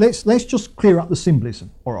 Now, let's just clear up the symbolism,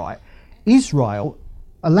 all right? Israel,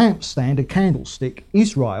 a lampstand, a candlestick,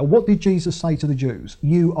 Israel, what did Jesus say to the Jews?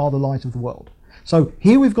 You are the light of the world. So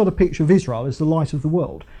here we've got a picture of Israel as the light of the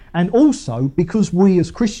world. And also, because we as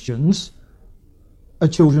Christians are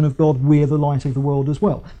children of God, we're the light of the world as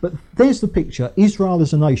well. But there's the picture, Israel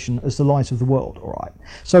as a nation as the light of the world, all right?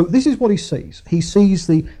 So this is what he sees. He sees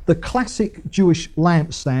the classic Jewish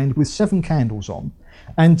lampstand with 7 candles on,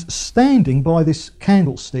 and standing by this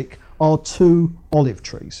candlestick are 2 olive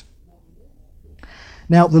trees.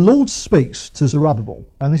 Now, the Lord speaks to Zerubbabel,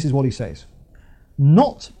 and this is what he says.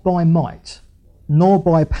 Not by might, nor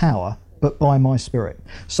by power, but by my spirit.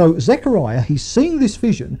 So Zechariah, he's seeing this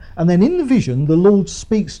vision, and then in the vision the Lord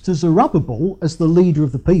speaks to Zerubbabel as the leader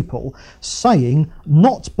of the people, saying,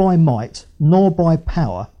 not by might, nor by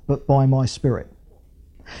power, but by my spirit.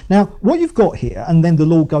 Now, what you've got here, and then the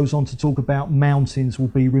Lord goes on to talk about mountains will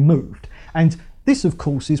be removed. And this, of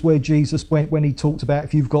course, is where Jesus went when he talked about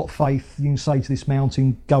if you've got faith, you can say to this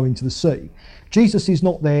mountain, go into the sea. Jesus is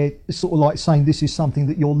not there sort of like saying this is something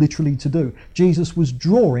that you're literally to do. Jesus was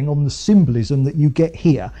drawing on the symbolism that you get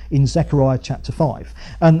here in Zechariah chapter 5.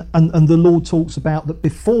 And the Lord talks about that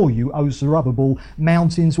before you, O Zerubbabel,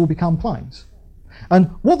 mountains will become plains. And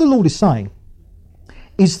what the Lord is saying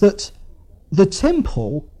is that the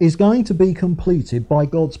temple is going to be completed by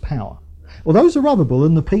God's power. Although Zerubbabel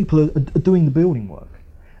and the people are doing the building work,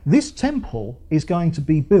 this temple is going to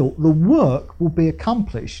be built. The work will be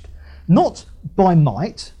accomplished not by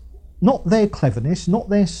might, not their cleverness, not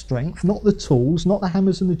their strength, not the tools, not the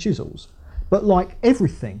hammers and the chisels, but like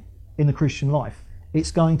everything in the Christian life,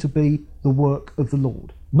 it's going to be the work of the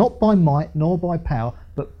Lord. Not by might, nor by power,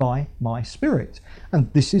 but by my spirit.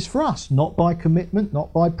 And this is for us, not by commitment,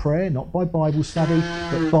 not by prayer, not by Bible study,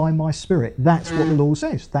 but by my spirit. That's what the Lord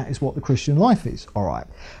says. That is what the Christian life is. All right.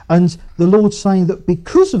 And the Lord's saying that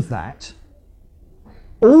because of that,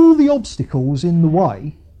 all the obstacles in the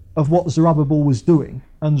way of what Zerubbabel was doing,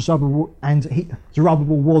 and Zerubbabel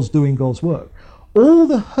was doing God's work, all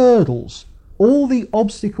the hurdles, all the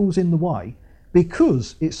obstacles in the way,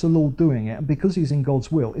 because it's the Lord doing it and because he's in God's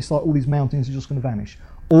will, it's like all these mountains are just going to vanish.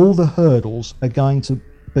 all the hurdles are going to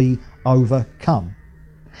be overcome.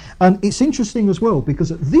 And it's interesting as well,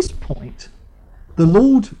 because at this point, the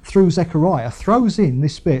Lord, through Zechariah, throws in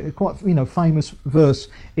this bit, a quite famous verse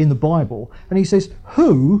in the Bible, and he says,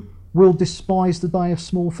 "Who will despise the day of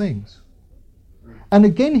small things?" And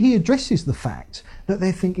again, he addresses the fact that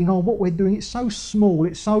they're thinking, "Oh, what we're doing, it's so small,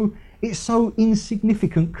 it's so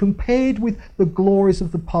insignificant compared with the glories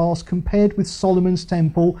of the past, compared with Solomon's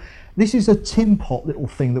temple. This is a tin pot little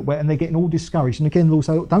thing that and they're getting all discouraged." And again, the Lord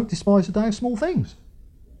says, "Don't despise the day of small things."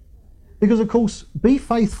 Because, of course, be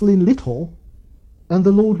faithful in little, and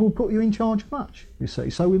the Lord will put you in charge of much, you see.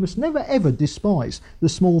 So we must never, ever despise the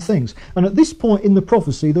small things. And at this point in the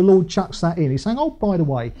prophecy, the Lord chucks that in. He's saying, "Oh, by the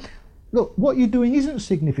way, look, what you're doing isn't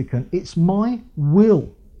significant. It's my will."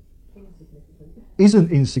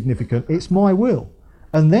 Isn't insignificant. It's my will.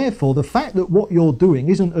 And therefore, the fact that what you're doing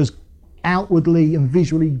isn't as outwardly and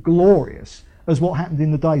visually glorious as what happened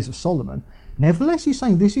in the days of Solomon, nevertheless, he's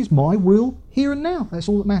saying, this is my will here and now. That's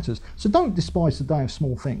all that matters. So don't despise the day of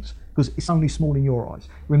small things, because it's only small in your eyes.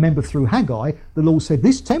 Remember, through Haggai, the Lord said,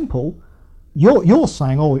 this temple, you're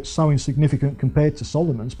saying, oh, it's so insignificant compared to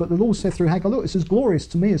Solomon's, but the Lord said through Haggai, look, it's as glorious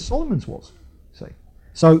to me as Solomon's was. See?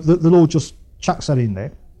 So the Lord just chucks that in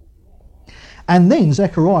there. And then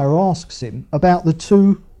Zechariah asks him about the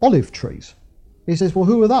 2 olive trees. He says, well,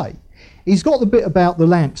 who are they? He's got the bit about the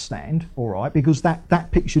lampstand, all right, because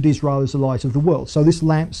that pictured Israel as the light of the world. So this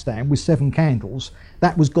lampstand with 7 candles,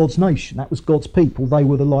 that was God's nation, that was God's people, they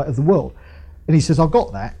were the light of the world. And he says, I've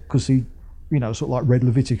got that, because he, sort of like read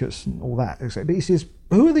Leviticus and all that. But he says,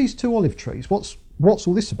 who are these 2 olive trees? What's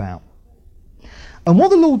all this about? And what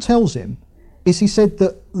the Lord tells him is, he said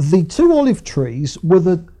that the 2 olive trees were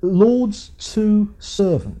the Lord's 2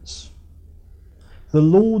 servants. The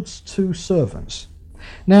Lord's 2 servants.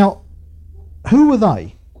 Now, who were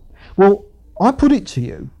they? Well, I put it to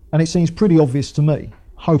you, and it seems pretty obvious to me,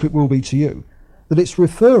 hope it will be to you, that it's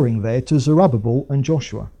referring there to Zerubbabel and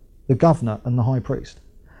Joshua, the governor and the high priest.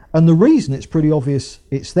 And the reason it's pretty obvious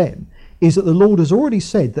it's them is that the Lord has already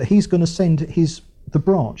said that he's going to send the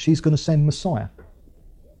branch, he's going to send Messiah.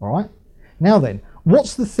 All right? Now then,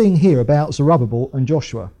 what's the thing here about Zerubbabel and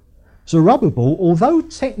Joshua? Zerubbabel, although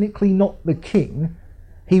technically not the king,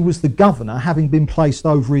 he was the governor, having been placed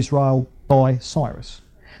over Israel by Cyrus.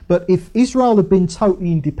 But if Israel had been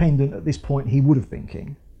totally independent at this point, he would have been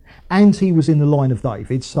king. And he was in the line of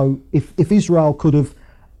David, so if Israel could have,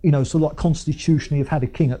 sort of like constitutionally have had a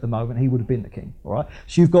king at the moment, he would have been the king. All right?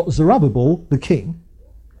 So you've got Zerubbabel, the king,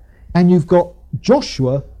 and you've got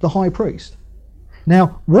Joshua, the high priest.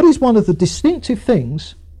 Now, what is one of the distinctive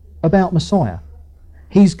things about Messiah?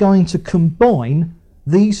 He's going to combine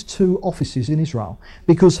these 2 offices in Israel,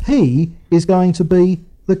 because he is going to be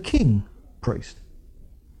the king priest.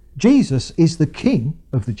 Jesus is the king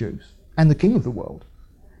of the Jews and the king of the world,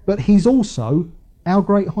 but he's also our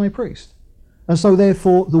great high priest. And so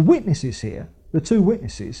therefore the witnesses here, the 2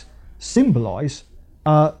 witnesses, symbolise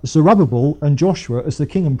Zerubbabel and Joshua as the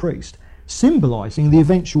king and priest, symbolising the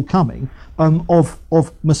eventual coming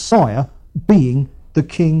of Messiah being the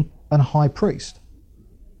king and high priest.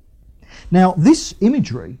 Now, this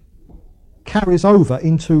imagery carries over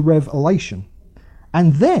into Revelation,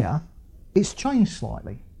 and there it's changed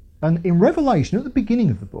slightly. And in Revelation, at the beginning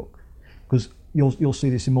of the book, because you'll see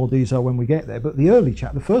this in more detail when we get there, but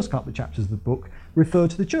the first couple of chapters of the book refer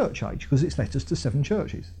to the church age, because it's letters to 7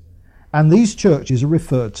 churches. And these churches are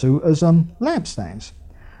referred to as lampstands.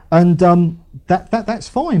 And that's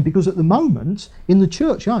fine, because at the moment, in the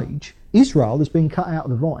church age, Israel has been cut out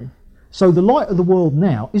of the vine. So the light of the world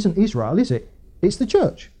now isn't Israel, is it? It's the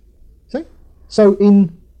church. See? So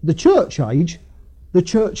in the church age, the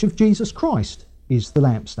church of Jesus Christ is the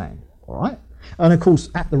lampstand. All right? And of course,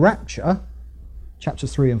 at the rapture,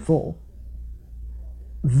 chapters 3 and 4,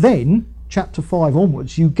 then, chapter 5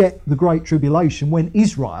 onwards, you get the Great Tribulation when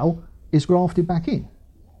Israel is grafted back in.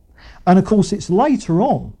 And of course, it's later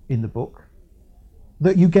on in the book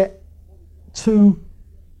that you get 2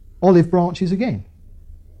 olive branches again,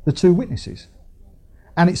 the 2 witnesses.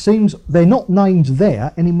 And it seems they're not named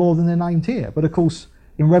there any more than they're named here. But of course,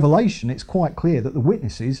 in Revelation, it's quite clear that the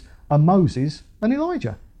witnesses are Moses and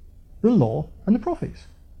Elijah, the law and the prophets,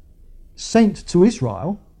 sent to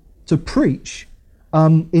Israel to preach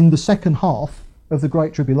in the second half of the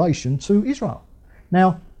Great Tribulation to Israel.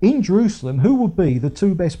 Now, in Jerusalem, who would be the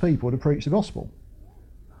 2 best people to preach the gospel?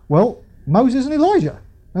 Well, Moses and Elijah.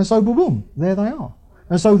 And so, boom, there they are.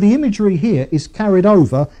 And so the imagery here is carried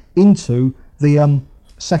over into the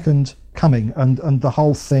second coming and the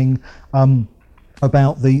whole thing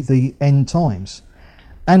about the end times.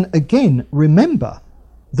 And again, remember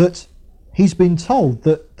that he's been told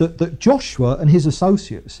that Joshua and his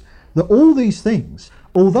associates, that all these things,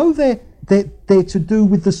 although they're to do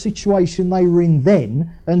with the situation they were in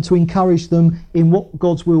then and to encourage them in what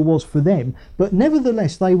God's will was for them, but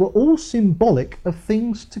nevertheless they were all symbolic of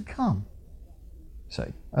things to come.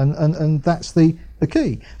 See, and that's the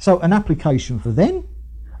key. So an application for them,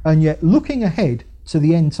 and yet looking ahead to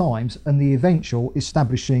the end times and the eventual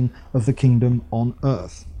establishing of the kingdom on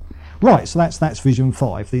earth. Right, so that's vision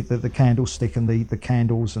 5, the candlestick and the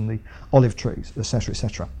candles and the olive trees, etc.,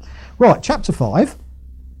 etc. Right, chapter 5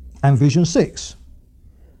 and vision 6.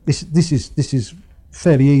 This is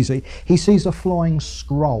fairly easy. He sees a flying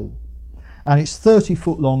scroll, and it's 30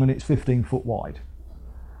 foot long and it's 15 foot wide.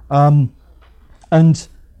 And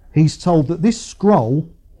he's told that this scroll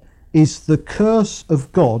is the curse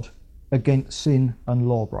of God against sin and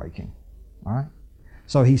law breaking. All right.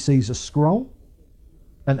 So he sees a scroll,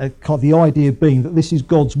 and the idea being that this is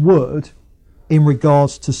God's word in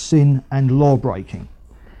regards to sin and law breaking.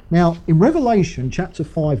 Now, in Revelation chapter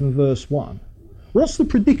 5 and verse 1, what's the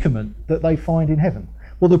predicament that they find in heaven?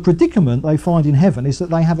 Well, the predicament they find in heaven is that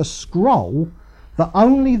they have a scroll that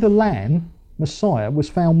only the Lamb, Messiah, was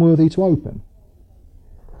found worthy to open.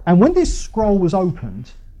 And when this scroll was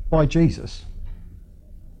opened by Jesus,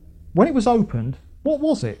 when it was opened, what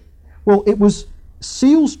was it? Well, it was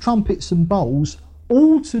seals, trumpets and bowls,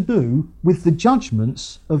 all to do with the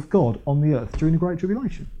judgments of God on the earth during the Great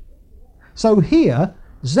Tribulation. So here,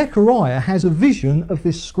 Zechariah has a vision of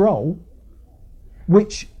this scroll,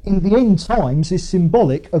 which in the end times is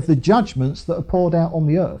symbolic of the judgments that are poured out on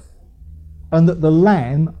the earth, and that the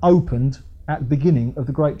Lamb opened at the beginning of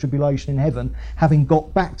the Great Tribulation in heaven, having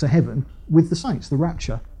got back to heaven with the saints, the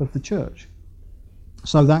rapture of the church.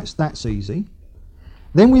 So that's easy.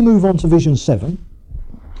 Then we move on to vision 7,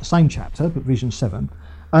 same chapter, but vision 7,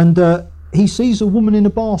 and he sees a woman in a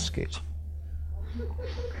basket.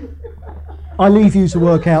 I leave you to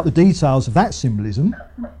work out the details of that symbolism.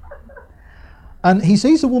 And he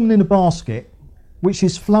sees a woman in a basket which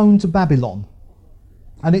is flown to Babylon.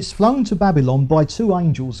 And it's flown to Babylon by 2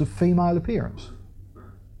 angels of female appearance.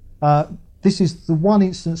 This is the one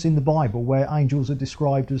instance in the Bible where angels are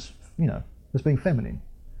described as, as being feminine.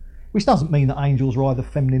 Which doesn't mean that angels are either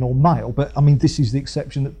feminine or male, but I mean this is the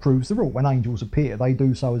exception that proves the rule. When angels appear, they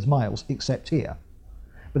do so as males, except here.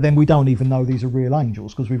 But then we don't even know these are real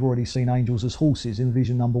angels, because we've already seen angels as horses in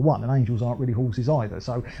vision number 1, and angels aren't really horses either.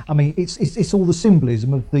 So, I mean, it's all the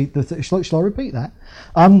symbolism of the shall I repeat that?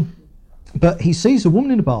 But he sees a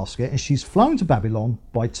woman in a basket, and she's flown to Babylon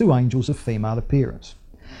by 2 angels of female appearance.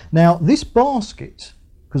 Now, this basket,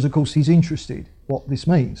 because of course he's interested what this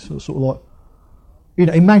means, so sort of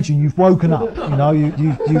like, imagine you've woken up,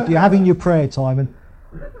 you're having your prayer time, and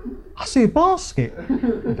I see a basket.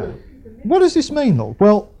 Okay. What does this mean, Lord?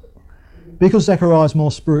 Well, because Zechariah's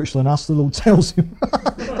more spiritual than us, the Lord tells him.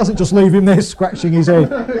 Doesn't just leave him there scratching his head.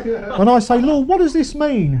 When I say, Lord, what does this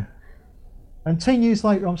mean? And 10 years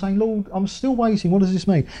later, I'm saying, Lord, I'm still waiting. What does this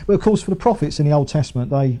mean? But of course, for the prophets in the Old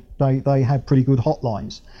Testament, they had pretty good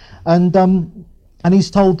hotlines. And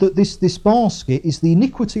he's told that this basket is the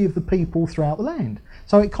iniquity of the people throughout the land.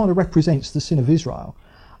 So it kind of represents the sin of Israel.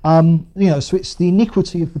 So it's the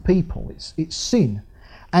iniquity of the people. It's sin.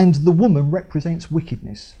 And the woman represents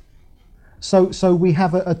wickedness. So we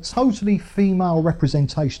have a totally female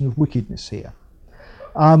representation of wickedness here.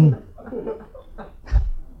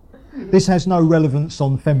 This has no relevance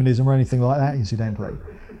on feminism or anything like that, incidentally.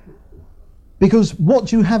 Because what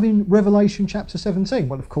do you have in Revelation chapter 17?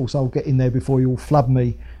 Well, of course, I'll get in there before you all flub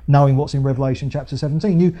me knowing what's in Revelation chapter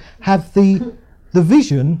 17. You have the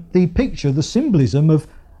vision, the picture, the symbolism of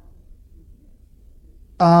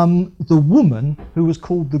the woman who was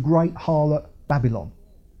called the great harlot Babylon.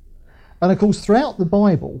 And of course, throughout the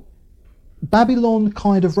Bible, Babylon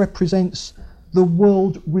kind of represents the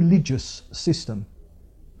world religious system,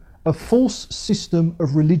 a false system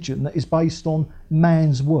of religion that is based on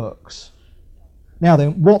man's works. Now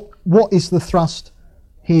then, what is the thrust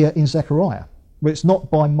here in Zechariah? Well, it's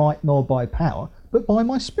not by might nor by power, but by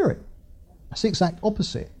my spirit. It's the exact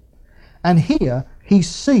opposite. And here he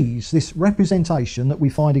sees this representation that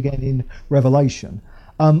we find again in Revelation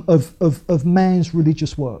of man's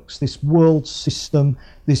religious works, this world system,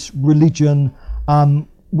 this religion,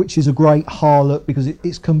 which is a great harlot because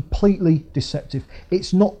it's completely deceptive.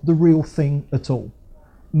 It's not the real thing at all.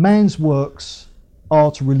 Man's works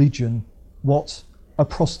are to religion what a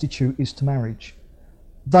prostitute is to marriage.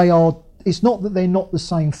 It's not that they're not the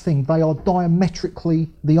same thing, they are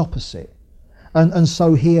diametrically the opposite. And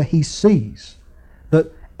so here he sees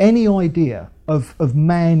that any idea of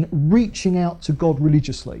man reaching out to God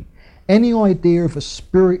religiously, any idea of a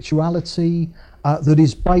spirituality that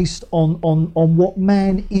is based on what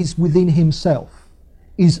man is within himself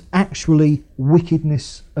is actually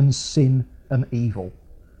wickedness and sin and evil.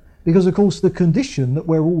 Because, of course, the condition that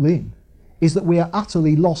we're all in is that we are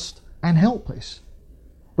utterly lost and helpless.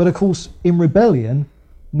 But, of course, in rebellion,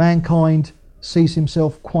 mankind sees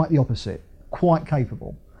himself quite the opposite, quite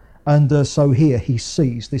capable. And so here he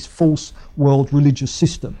sees this false world religious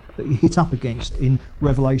system that he hit up against in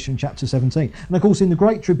Revelation chapter 17. And of course in the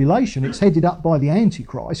Great Tribulation it's headed up by the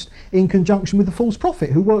Antichrist in conjunction with the false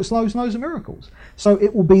prophet who works loads and loads of miracles. So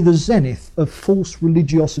it will be the zenith of false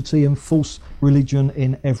religiosity and false religion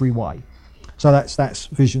in every way. So that's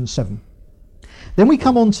vision 7. Then we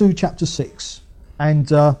come on to chapter 6 and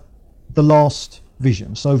the last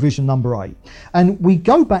vision, so vision number 8, and we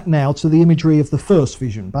go back now to the imagery of the first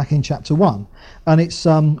vision back in chapter 1, and it's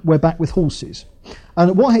we're back with horses,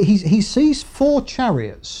 and what he sees 4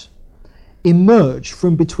 chariots emerge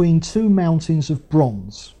from between 2 mountains of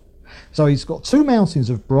bronze. So he's got 2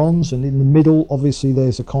 mountains of bronze, and in the middle obviously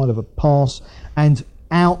there's a kind of a pass, and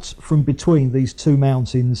out from between these 2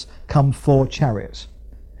 mountains come 4 chariots.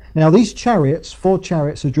 Now these chariots, 4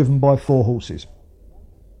 chariots, are driven by 4 horses.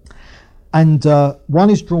 And one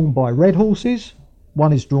is drawn by red horses,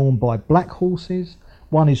 one is drawn by black horses,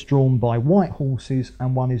 one is drawn by white horses,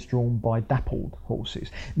 and one is drawn by dappled horses.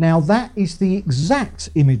 Now that is the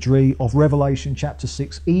exact imagery of Revelation chapter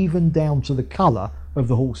 6, even down to the colour of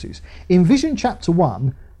the horses. In Vision chapter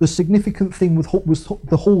 1, the significant thing was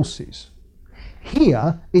the horses.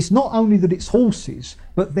 Here, it's not only that it's horses,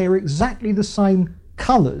 but they're exactly the same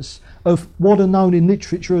colours of what are known in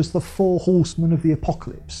literature as the 4 horsemen of the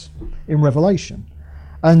apocalypse in Revelation.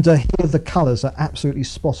 And here the colours are absolutely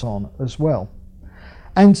spot on as well.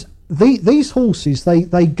 And these horses,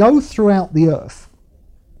 they go throughout the earth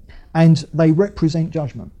and they represent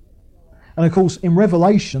judgment. And of course in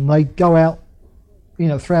Revelation they go out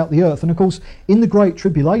throughout the earth. And of course, in the Great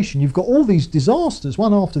Tribulation, you've got all these disasters,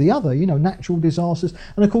 one after the other, natural disasters.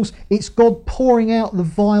 And of course, it's God pouring out the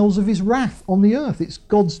vials of his wrath on the earth. It's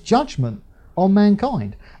God's judgment on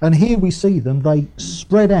mankind. And here we see them, they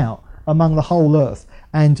spread out among the whole earth,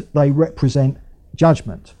 and they represent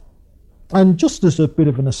judgment. And just as a bit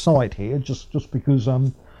of an aside here, just because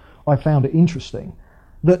I found it interesting,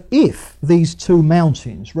 that if these 2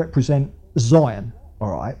 mountains represent Zion, all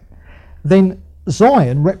right, then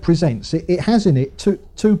Zion represents, it has in it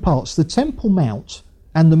two parts, the Temple Mount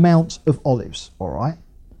and the Mount of Olives, all right?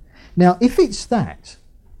 Now, if it's that,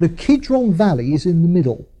 the Kidron Valley is in the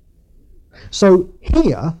middle. So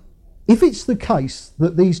here, if it's the case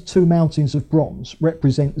that these 2 mountains of bronze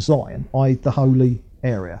represent Zion, i.e. the holy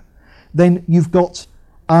area, then you've got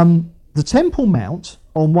the Temple Mount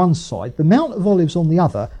on one side, the Mount of Olives on the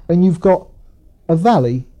other, and you've got a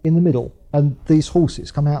valley in the middle, and these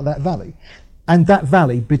horses come out of that valley. And that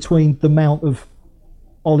valley between the Mount of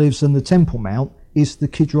Olives and the Temple Mount is the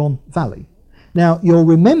Kidron Valley. Now, you'll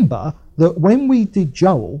remember that when we did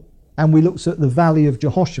Joel and we looked at the Valley of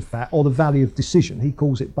Jehoshaphat, or the Valley of Decision, he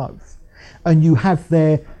calls it both. And you have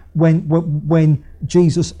there when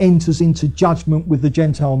Jesus enters into judgment with the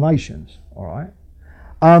Gentile nations, all right,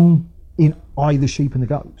 in the sheep and the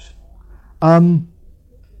goats.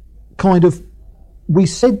 We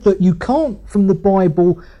said that you can't, from the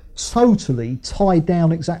Bible, totally tie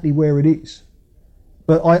down exactly where it is,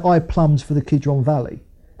 but I plumbed for the Kidron Valley,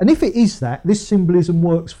 and if it is that, this symbolism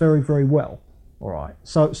works very, very well. All right,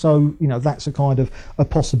 so that's a kind of a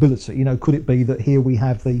possibility. Could it be that here we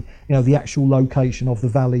have the the actual location of the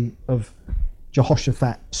Valley of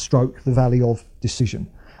Jehoshaphat stroke the Valley of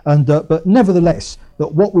Decision, and but nevertheless,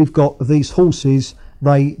 that what we've got are these horses.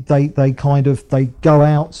 They go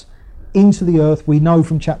out into the earth. We know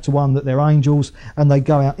from chapter 1 that they're angels, and they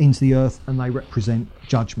go out into the earth and they represent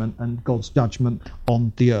judgment and God's judgment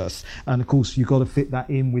on the earth. And of course you've got to fit that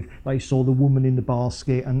in with they saw the woman in the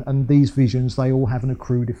basket, and these visions, they all have an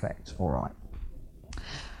accrued effect. All right,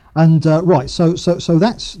 and so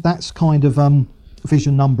that's kind of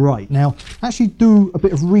vision number 8. Now actually do a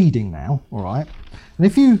bit of reading now, all right, and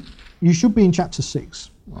if you should be in chapter 6,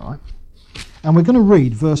 all right, and we're going to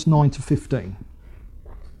read verse 9 to 15.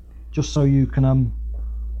 Just so you can,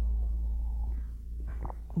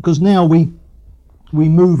 because now we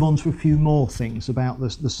move on to a few more things about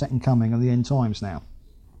the second coming of the end times now.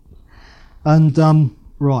 And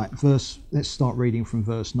let's start reading from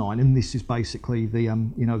verse 9, and this is basically the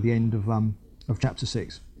the end of chapter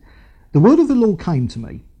 6. The word of the Lord came to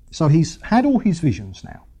me. So he's had all his visions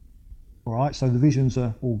now. All right, so the visions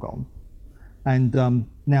are all gone, and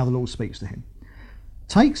now the Lord speaks to him.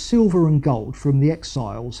 take silver and gold from the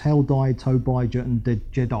exiles, Heldai, Tobijah and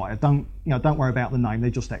Jediah. Don't worry about the name, they're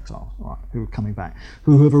just exiles, right, who are coming back,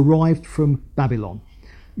 who have arrived from Babylon.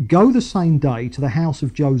 Go the same day to the house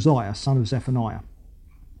of Josiah, son of Zephaniah.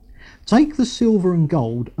 Take the silver and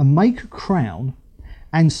gold and make a crown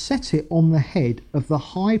and set it on the head of the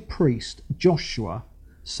high priest Joshua,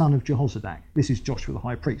 son of Jehozadak. This is Joshua the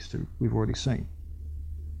high priest, who we've already seen.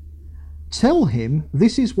 Tell him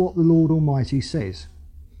this is what the Lord Almighty says.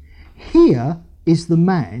 Here is the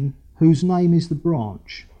man whose name is the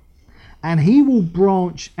branch, and he will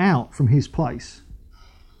branch out from his place.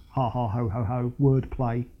 Ha ha ho ho ho, word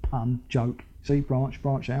play, pun, joke. See, branch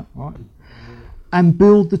out, right? And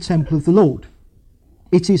build the temple of the Lord.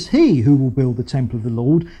 It is he who will build the temple of the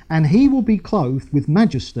Lord, and he will be clothed with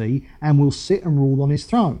majesty and will sit and rule on his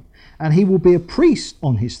throne. And he will be a priest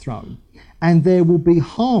on his throne, and there will be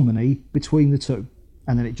harmony between the two.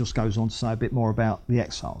 And then it just goes on to say a bit more about the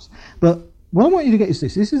exiles. But what I want you to get is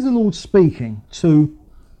this. This is the Lord speaking to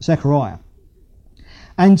Zechariah.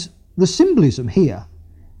 And the symbolism here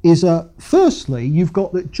is, firstly, you've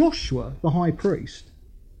got that Joshua, the high priest,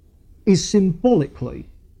 is symbolically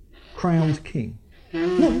crowned king.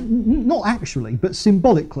 Not actually, but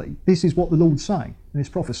symbolically. This is what the Lord's saying in this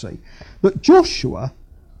prophecy. That Joshua,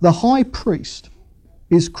 the high priest,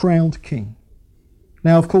 is crowned king.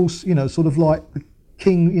 Now, of course, sort of like the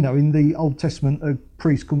king, in the Old Testament, a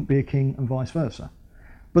priest couldn't be a king and vice versa.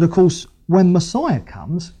 But of course, when Messiah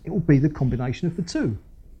comes, it will be the combination of the two.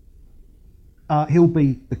 He'll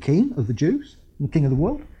be the king of the Jews, the king of the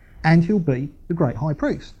world, and he'll be the great high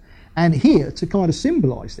priest. And here, to kind of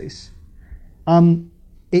symbolise this,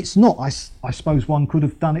 it's not, I suppose one could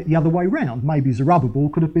have done it the other way round. Maybe Zerubbabel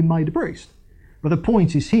could have been made a priest. But the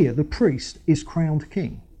point is here, the priest is crowned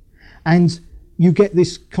king. And you get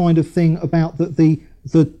this kind of thing about that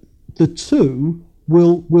the two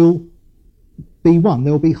will be one.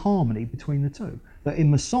 There will be harmony between the two. That in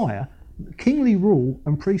Messiah, kingly rule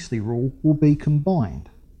and priestly rule will be combined.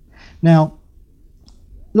 Now,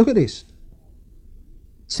 look at this.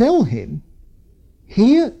 Tell him,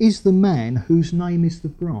 here is the man whose name is the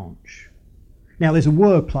branch. Now, there's a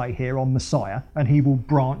wordplay here on Messiah, and he will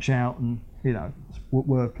branch out and,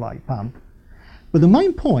 wordplay, pun. But the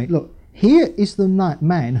main point, look, here is the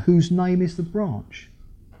man whose name is the branch.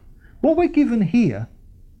 What we're given here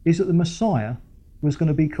is that the Messiah was going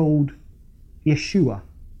to be called Yeshua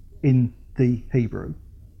in the Hebrew.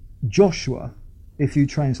 Joshua, if you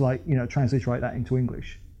transliterate that into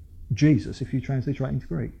English. Jesus, if you transliterate into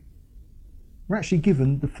Greek. We're actually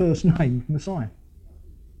given the first name of Messiah.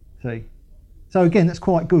 See? So again, that's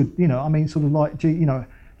quite good. Sort of like,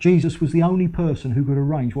 Jesus was the only person who could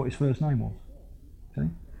arrange what his first name was. See?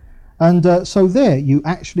 And so there you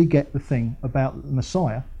actually get the thing about the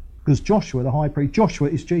Messiah, because Joshua, the high priest, Joshua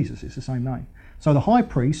is Jesus, it's the same name. So the high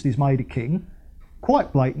priest is made a king,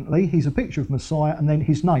 quite blatantly, he's a picture of Messiah, and then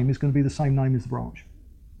his name is going to be the same name as the branch.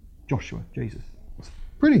 Joshua, Jesus. It's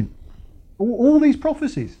brilliant. All these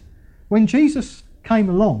prophecies. When Jesus came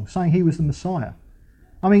along saying he was the Messiah,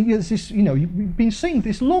 it's this, you've been seeing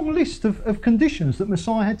this long list of conditions that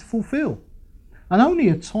Messiah had to fulfill. And only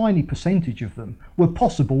a tiny percentage of them were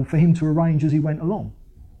possible for him to arrange as he went along.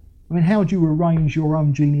 How do you arrange your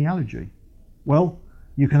own genealogy? Well,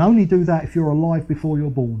 you can only do that if you're alive before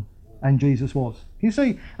you're born. And Jesus was. You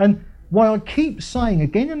see, and why I keep saying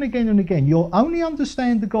again and again and again, you'll only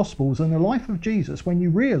understand the Gospels and the life of Jesus when you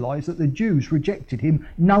realise that the Jews rejected him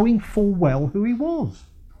knowing full well who he was.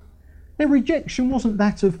 Their rejection wasn't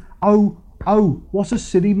that of, oh, what a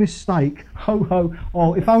silly mistake.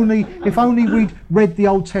 If only we'd read the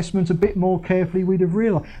Old Testament a bit more carefully, we'd have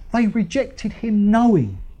realised. They rejected him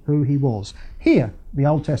knowing who he was. Here, the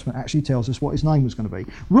Old Testament actually tells us what his name was going to be.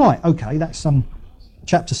 Right, okay, that's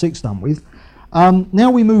chapter 6 done with.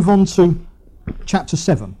 Now we move on to chapter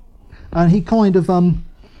 7. And he kind of,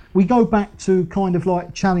 we go back to kind of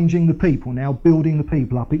like challenging the people now, building the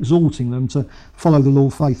people up, exhorting them to follow the law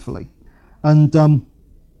faithfully. And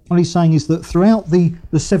what he's saying is that throughout the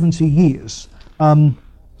 70 years,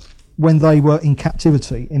 when they were in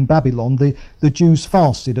captivity in Babylon, the Jews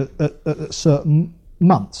fasted at certain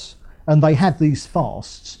months. And they had these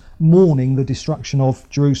fasts mourning the destruction of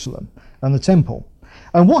Jerusalem and the temple.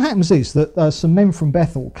 And what happens is that some men from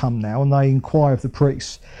Bethel come now and they inquire of the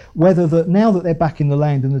priests whether that now that they're back in the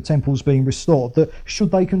land and the temple's being restored, that should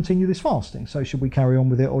they continue this fasting? So should we carry on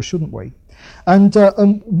with it or shouldn't we? And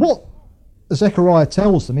what Zechariah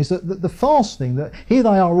tells them is that the fasting, that here they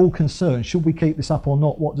are all concerned, should we keep this up or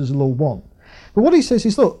not? What does the Lord want? But what he says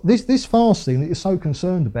is, look, this fasting that you're so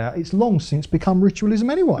concerned about, it's long since become ritualism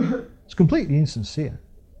anyway. It's completely insincere.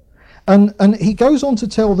 And he goes on to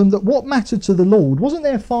tell them that what mattered to the Lord wasn't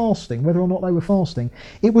their fasting, whether or not they were fasting.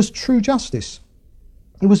 It was true justice.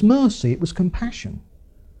 It was mercy. It was compassion.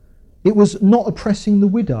 It was not oppressing the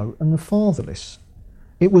widow and the fatherless.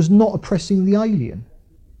 It was not oppressing the alien.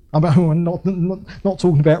 I mean, we're not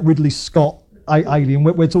talking about Ridley Scott alien.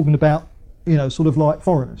 We're talking about, sort of like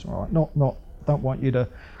foreigners, all right? Not. Don't want you to,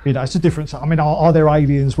 it's a difference. I mean, are there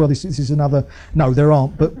aliens? Well, this is another. No, there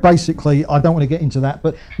aren't. But basically, I don't want to get into that.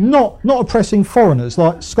 But not oppressing foreigners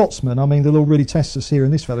like Scotsmen. I mean, the Lord really tests us here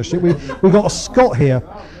in this fellowship. We've got a Scot here,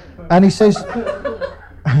 and he says,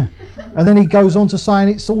 and then he goes on to saying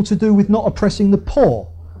it's all to do with not oppressing the poor.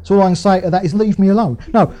 So all I can say to that is leave me alone.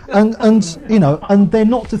 No, and they're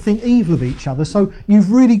not to think evil of each other. So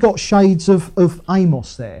you've really got shades of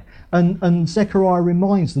Amos there. And Zechariah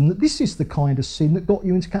reminds them that this is the kind of sin that got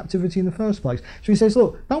you into captivity in the first place. So he says,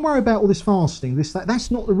 look, don't worry about all this fasting, that's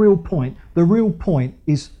not the real point. The real point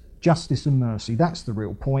is justice and mercy. That's the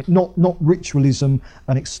real point, not ritualism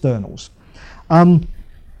and externals.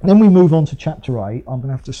 Then we move on to chapter 8. I'm going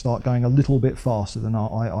to have to start going a little bit faster than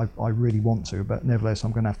I really want to, but nevertheless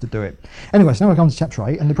I'm going to have to do it. Anyway, so now we come to chapter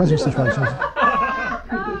 8, and the present situation is...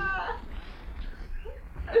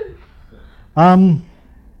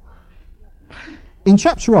 in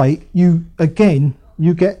chapter 8, you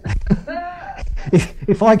get...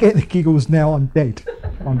 if I get the giggles now, I'm dead.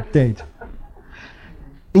 I'm dead.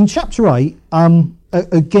 In chapter 8,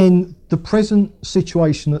 again, the present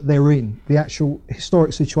situation that they're in, the actual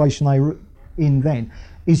historic situation they were in then,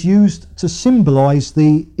 is used to symbolise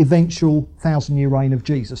the eventual 1,000-year reign of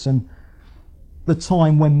Jesus and the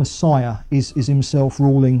time when Messiah is himself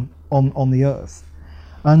ruling on the earth.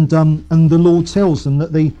 And the Lord tells them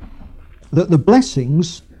that the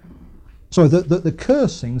blessings, that the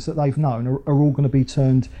cursings that they've known are all going to be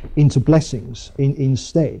turned into blessings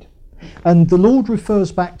instead. And the Lord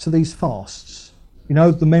refers back to these fasts.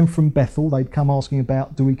 The men from Bethel, they'd come asking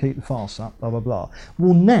about, do we keep the fast up, blah, blah, blah.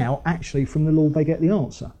 Well, now, actually, from the Lord, they get the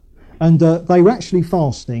answer. And they were actually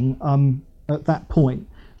fasting at that point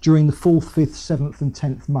during the 4th, 5th, 7th and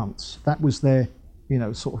 10th months. That was their,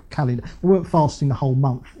 sort of calendar. They weren't fasting the whole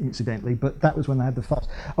month, incidentally, but that was when they had the fast.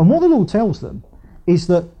 And what the Lord tells them is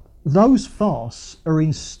that those fasts are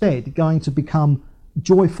instead going to become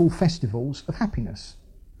joyful festivals of happiness.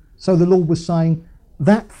 So the Lord was saying,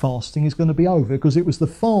 that fasting is going to be over because it was the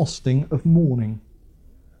fasting of mourning.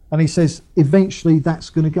 And he says, eventually that's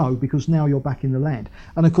going to go because now you're back in the land.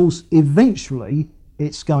 And of course, eventually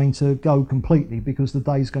it's going to go completely because the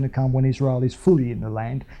day's going to come when Israel is fully in the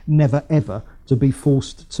land, never ever to be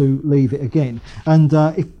forced to leave it again. And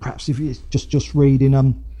if you just read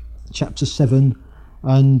in chapter 7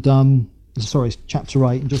 and chapter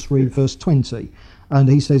 8 and just read verse 20. And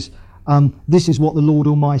he says, this is what the Lord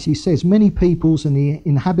Almighty says. Many peoples and the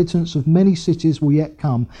inhabitants of many cities will yet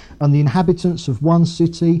come, and the inhabitants of one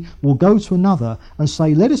city will go to another and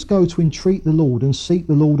say, let us go to entreat the Lord and seek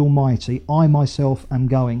the Lord Almighty. I myself am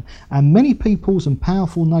going. And many peoples and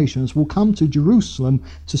powerful nations will come to Jerusalem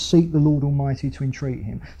to seek the Lord Almighty to entreat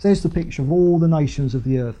him. So there's the picture of all the nations of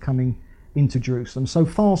the earth coming into Jerusalem. So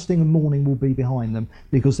fasting and mourning will be behind them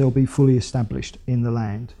because they'll be fully established in the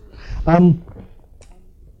land.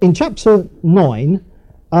 In chapter 9,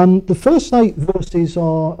 the first 8 verses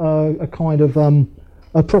are a kind of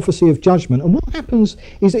a prophecy of judgment. And what happens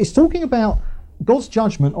is it's talking about God's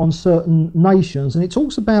judgment on certain nations, and it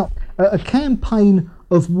talks about a campaign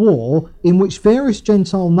of war in which various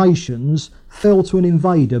Gentile nations fell to an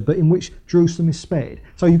invader, but in which Jerusalem is spared.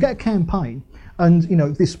 So you get a campaign, and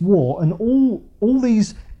this war, and all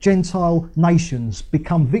these Gentile nations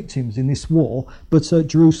become victims in this war, but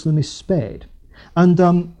Jerusalem is spared.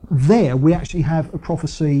 And there we actually have a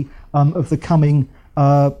prophecy of the coming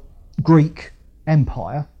Greek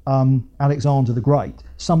Empire, Alexander the Great,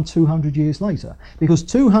 some 200 years later. Because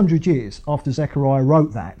 200 years after Zechariah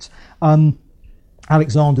wrote that,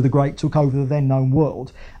 Alexander the Great took over the then known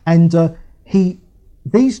world, and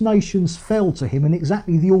these nations fell to him in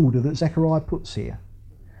exactly the order that Zechariah puts here.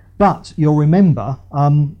 But you'll remember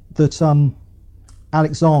that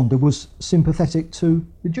Alexander was sympathetic to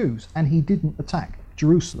the Jews, and he didn't attack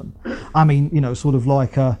Jerusalem. I mean, sort of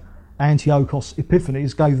like Antiochus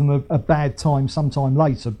Epiphanes gave them a bad time sometime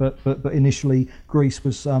later, but initially Greece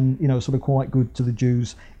was, sort of quite good to the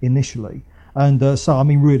Jews initially. And so, I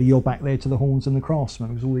mean, really, you're back there to the horns and the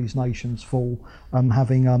craftsmen, because all these nations fall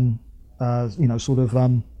having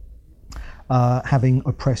having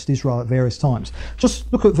oppressed Israel at various times.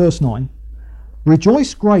 Just look at verse 9.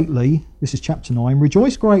 Rejoice greatly, this is chapter 9,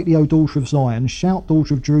 rejoice greatly, O daughter of Zion, shout,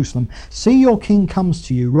 daughter of Jerusalem. See, your king comes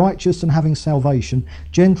to you, righteous and having salvation,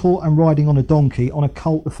 gentle and riding on a donkey, on a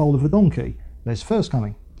colt the foal of a donkey. There's first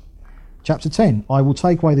coming. Chapter 10, I will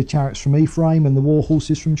take away the chariots from Ephraim and the war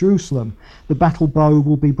horses from Jerusalem. The battle bow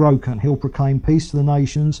will be broken. He'll proclaim peace to the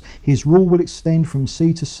nations. His rule will extend from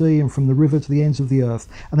sea to sea and from the river to the ends of the earth.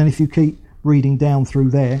 And then if you keep reading down through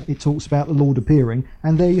there, it talks about the Lord appearing,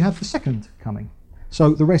 and there you have the second coming.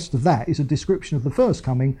 So the rest of that is a description of the first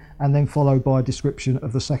coming, and then followed by a description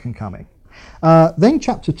of the second coming. Then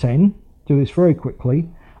chapter 10, do this very quickly,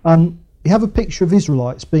 you have a picture of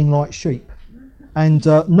Israelites being like sheep, and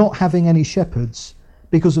not having any shepherds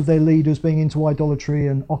because of their leaders being into idolatry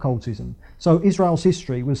and occultism. So Israel's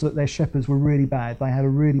history was that their shepherds were really bad. They had a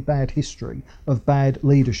really bad history of bad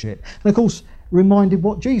leadership. And of course, reminded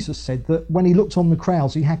what Jesus said, that when he looked on the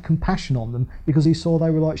crowds, he had compassion on them because he saw they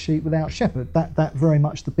were like sheep without shepherd. That very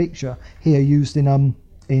much the picture here used in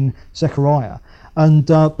Zechariah. And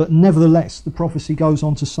but nevertheless, the prophecy goes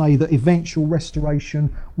on to say that eventual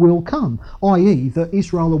restoration will come, i.e. that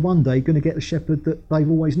Israel are one day going to get the shepherd that they've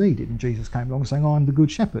always needed. And Jesus came along saying, I'm the good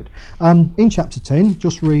shepherd. In chapter 10,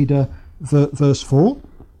 just read verse 4.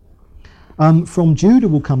 From Judah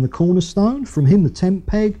will come the cornerstone, from him the tent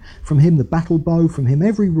peg, from him the battle bow, from him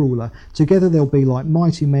every ruler. Together they'll be like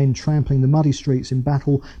mighty men trampling the muddy streets in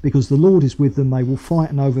battle, because the Lord is with them. They will fight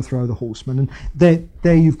and overthrow the horsemen. And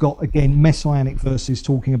there you've got, again, messianic verses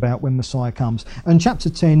talking about when Messiah comes. And chapter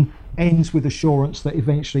 10 ends with assurance that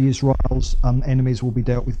eventually Israel's enemies will be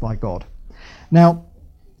dealt with by God. Now,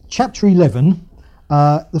 chapter 11...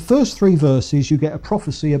 the first 3 verses, you get a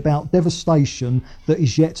prophecy about devastation that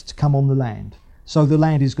is yet to come on the land. So the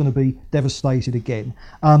land is going to be devastated again.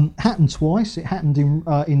 Happened twice. It happened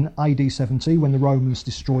in AD 70 when the Romans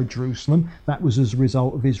destroyed Jerusalem. That was as a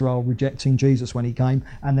result of Israel rejecting Jesus when he came.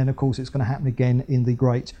 And then, of course, it's going to happen again in the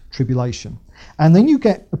Great Tribulation. And then you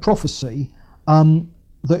get a prophecy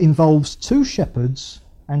that involves 2 shepherds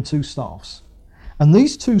and 2 staffs. And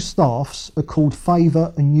these 2 staffs are called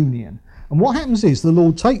favour and union. And what happens is the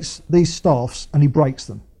Lord takes these staffs and he breaks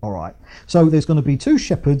them. All right. So there's going to be 2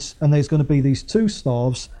 shepherds and there's going to be these 2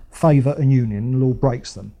 staffs, favour and union, and the Lord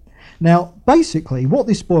breaks them. Now, basically, what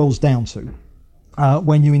this boils down to,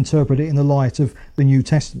 when you interpret it in the light of the New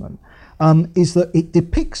Testament, is that it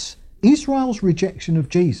depicts Israel's rejection of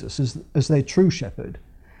Jesus as their true shepherd,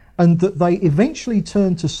 and that they eventually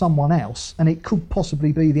turn to someone else, and it could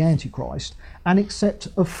possibly be the Antichrist, and accept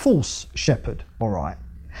a false shepherd. All right.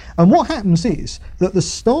 And what happens is that the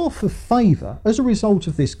staff of favour, as a result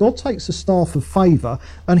of this, God takes the staff of favour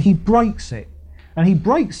and he breaks it. And he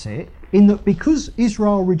breaks it in that because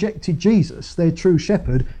Israel rejected Jesus, their true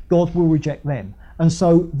shepherd, God will reject them. And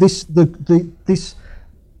so this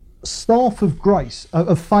staff of grace,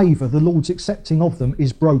 of favour, the Lord's accepting of them,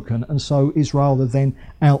 is broken. And so Israel are then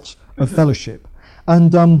out of fellowship.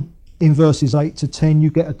 And in verses 8 to 10, you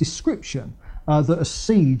get a description that a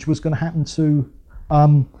siege was going to happen to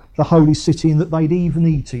the holy city, and that they'd even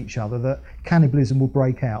eat each other, that cannibalism will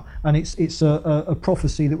break out. And it's a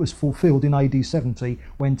prophecy that was fulfilled in AD 70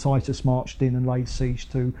 when Titus marched in and laid siege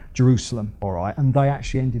to Jerusalem. All right, and they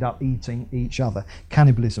actually ended up eating each other.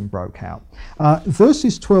 Cannibalism broke out.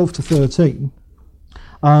 Verses 12 to 13,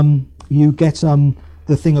 you get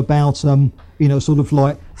the thing about sort of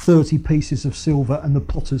like 30 pieces of silver and the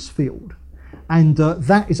potter's field. And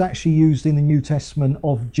that is actually used in the New Testament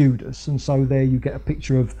of Judas. And so there you get a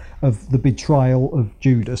picture of the betrayal of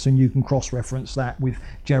Judas, and you can cross-reference that with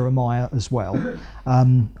Jeremiah as well.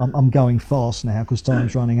 I'm going fast now because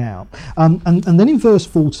time's running out. And then in verse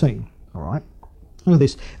 14, all right, look at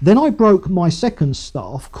this. Then I broke my second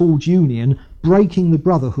staff, called union, breaking the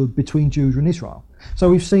brotherhood between Judah and Israel. So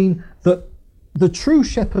we've seen that the true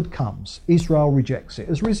shepherd comes, Israel rejects it.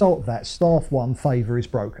 As a result of that, staff 1, favour, is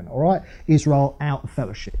broken, all right? Israel out of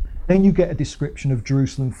fellowship. Then you get a description of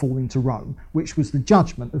Jerusalem falling to Rome, which was the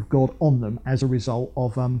judgment of God on them as a result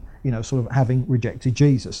of, sort of having rejected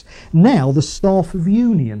Jesus. Now the staff of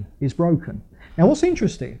union is broken. Now what's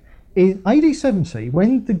interesting, in AD 70,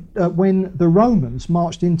 when the Romans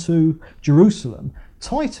marched into Jerusalem,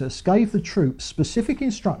 Titus gave the troops specific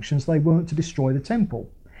instructions they weren't to destroy the temple.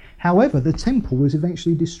 However, the temple was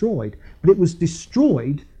eventually destroyed, but it was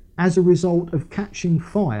destroyed as a result of catching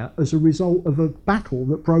fire, as a result of a battle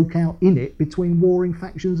that broke out in it between warring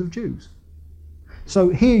factions of Jews. So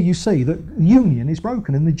here you see that union is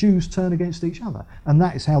broken and the Jews turn against each other, and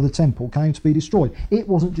that is how the temple came to be destroyed. It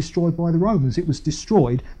wasn't destroyed by the Romans, it was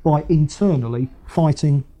destroyed by internally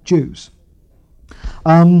fighting Jews.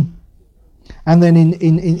 And then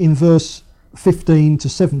in verse 15 to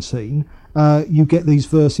 17, you get these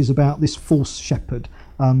verses about this false shepherd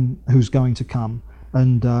who's going to come,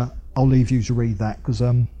 and I'll leave you to read that, because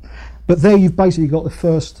but there you've basically got the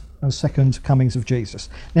first and second comings of Jesus.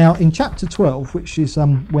 Now in chapter 12, which is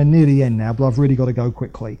we're near the end now, but I've really got to go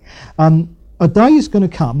quickly. A day is going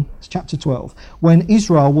to come, it's chapter 12, when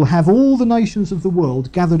Israel will have all the nations of the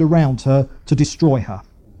world gathered around her to destroy her.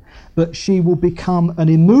 But she will become an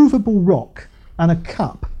immovable rock and a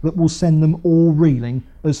cup that will send them all reeling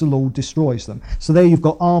as the Lord destroys them. So there you've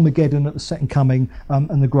got Armageddon at the second coming,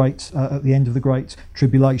 and the great at the end of the great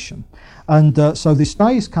tribulation. And so this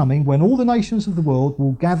day is coming when all the nations of the world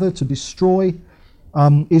will gather to destroy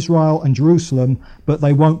Israel and Jerusalem, but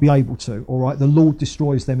they won't be able to. All right, the Lord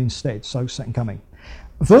destroys them instead. So second coming.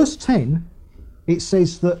 Verse 10, it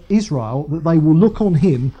says that Israel, that they will look on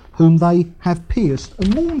him whom they have pierced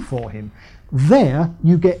and mourn for him. There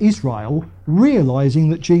you get Israel realising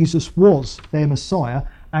that Jesus was their Messiah,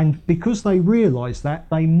 and because they realise that,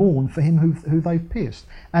 they mourn for him who they've pierced.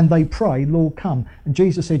 And they pray, Lord, come. And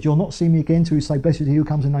Jesus said, you'll not see me again till you say, blessed is he who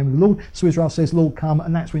comes in the name of the Lord. So Israel says, Lord, come,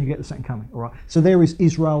 and that's when you get the second coming. All right. So there is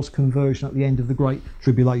Israel's conversion at the end of the Great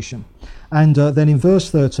Tribulation. And then in verse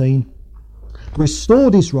 13,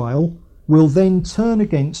 restored Israel will then turn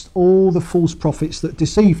against all the false prophets that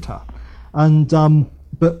deceived her. And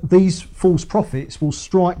but these false prophets will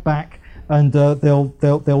strike back, and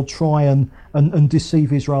they'll try and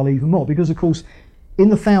deceive Israel even more, because of course in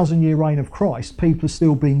the 1,000-year reign of Christ people are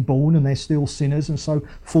still being born and they're still sinners, and so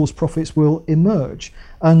false prophets will emerge.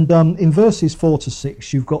 And in verses 4 to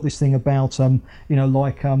 6 you've got this thing about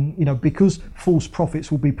because false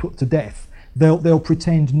prophets will be put to death, they'll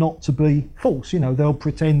pretend not to be false. They'll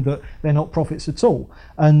pretend that they're not prophets at all.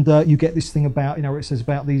 And you get this thing about, it says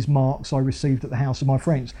about these marks I received at the house of my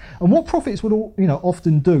friends. And what prophets would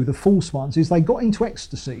often do, the false ones, is they got into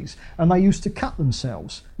ecstasies and they used to cut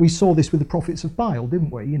themselves. We saw this with the prophets of Baal,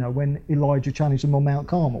 didn't we? When Elijah challenged them on Mount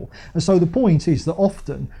Carmel. And so the point is that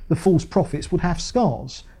often the false prophets would have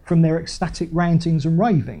scars from their ecstatic rantings and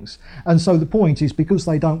ravings. And so the point is, because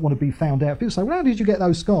they don't want to be found out, people say, well, how did you get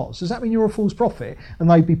those scars? Does that mean you're a false prophet? And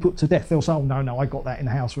they'd be put to death. They'll say, oh, no, I got that in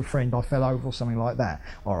the house of a friend, I fell over, or something like that.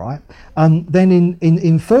 All right. Then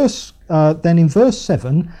in verse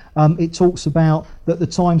 7, it talks about that the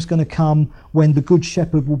time's going to come when the good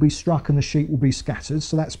shepherd will be struck and the sheep will be scattered.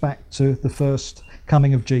 So that's back to the first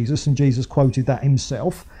coming of Jesus, and Jesus quoted that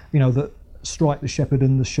himself, that strike the shepherd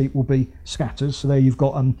and the sheep will be scattered. So there you've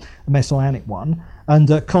got a messianic one, and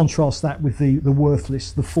contrast that with the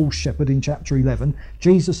worthless, the false shepherd in chapter 11.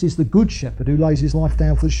 Jesus is the good shepherd who lays his life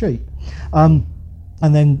down for the sheep. And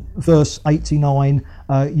then verse 89,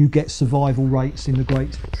 you get survival rates in the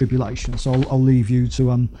Great Tribulation. So I'll leave you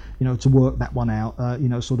to to work that one out.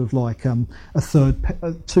 Sort of like a third,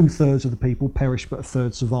 2/3 of the people perish, but a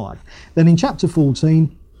third survive. Then in chapter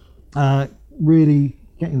 14, really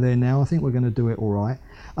getting there now. I think we're going to do it all right.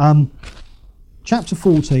 Chapter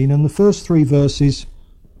 14 and the first 3 verses,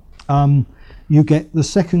 you get the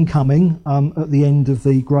second coming at the end of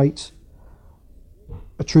the Great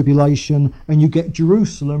Tribulation, and you get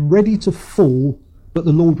Jerusalem ready to fall, but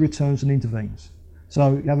the Lord returns and intervenes.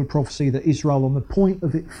 So you have a prophecy that Israel, on the point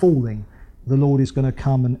of it falling, the Lord is going to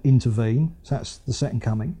come and intervene. So that's the second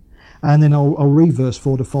coming. And then I'll read verse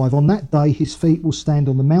 4 to 5. On that day his feet will stand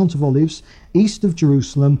on the Mount of Olives, east of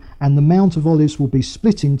Jerusalem, and the Mount of Olives will be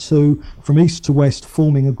split in two from east to west,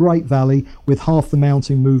 forming a great valley, with half the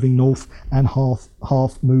mountain moving north and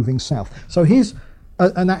half moving south. So here's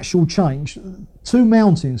an actual change. 2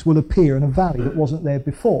 mountains will appear in a valley that wasn't there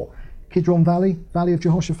before. Kidron Valley, Valley of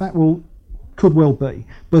Jehoshaphat, could well be.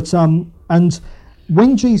 But and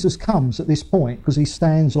when Jesus comes at this point, because he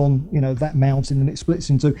stands on that mountain and it splits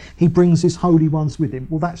into, he brings his holy ones with him.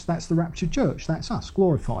 Well, that's the raptured church. That's us,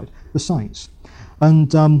 glorified, the saints.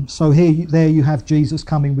 And so there you have Jesus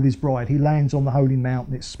coming with his bride. He lands on the holy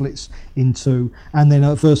mountain, it splits in two. And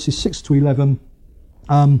then verses 6 to 11,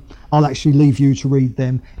 I'll actually leave you to read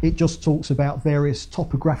them. It just talks about various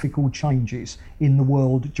topographical changes in the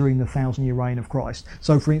world during the 1,000-year reign of Christ.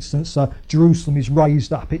 So, for instance, Jerusalem is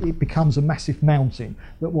raised up. It becomes a massive mountain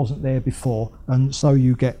that wasn't there before, and so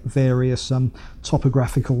you get various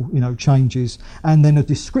topographical, changes, and then a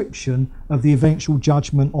description of the eventual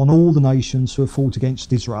judgment on all the nations who have fought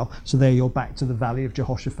against Israel. So there you're back to the Valley of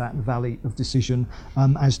Jehoshaphat and Valley of Decision,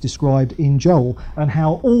 as described in Joel, and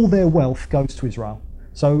how all their wealth goes to Israel.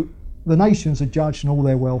 So the nations are judged and all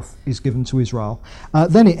their wealth is given to Israel.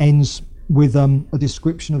 Then it ends with a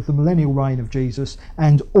description of the millennial reign of Jesus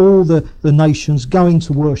and all the nations going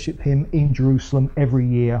to worship him in Jerusalem every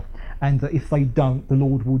year, and that if they don't, the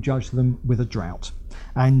Lord will judge them with a drought.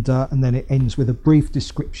 And then it ends with a brief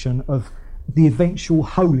description of the eventual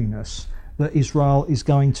holiness that Israel is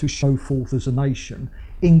going to show forth as a nation,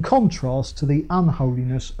 in contrast to the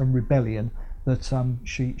unholiness and rebellion that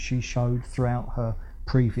she showed throughout her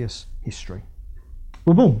previous history.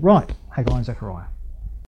 Well, boom, right, Haggai and Zechariah.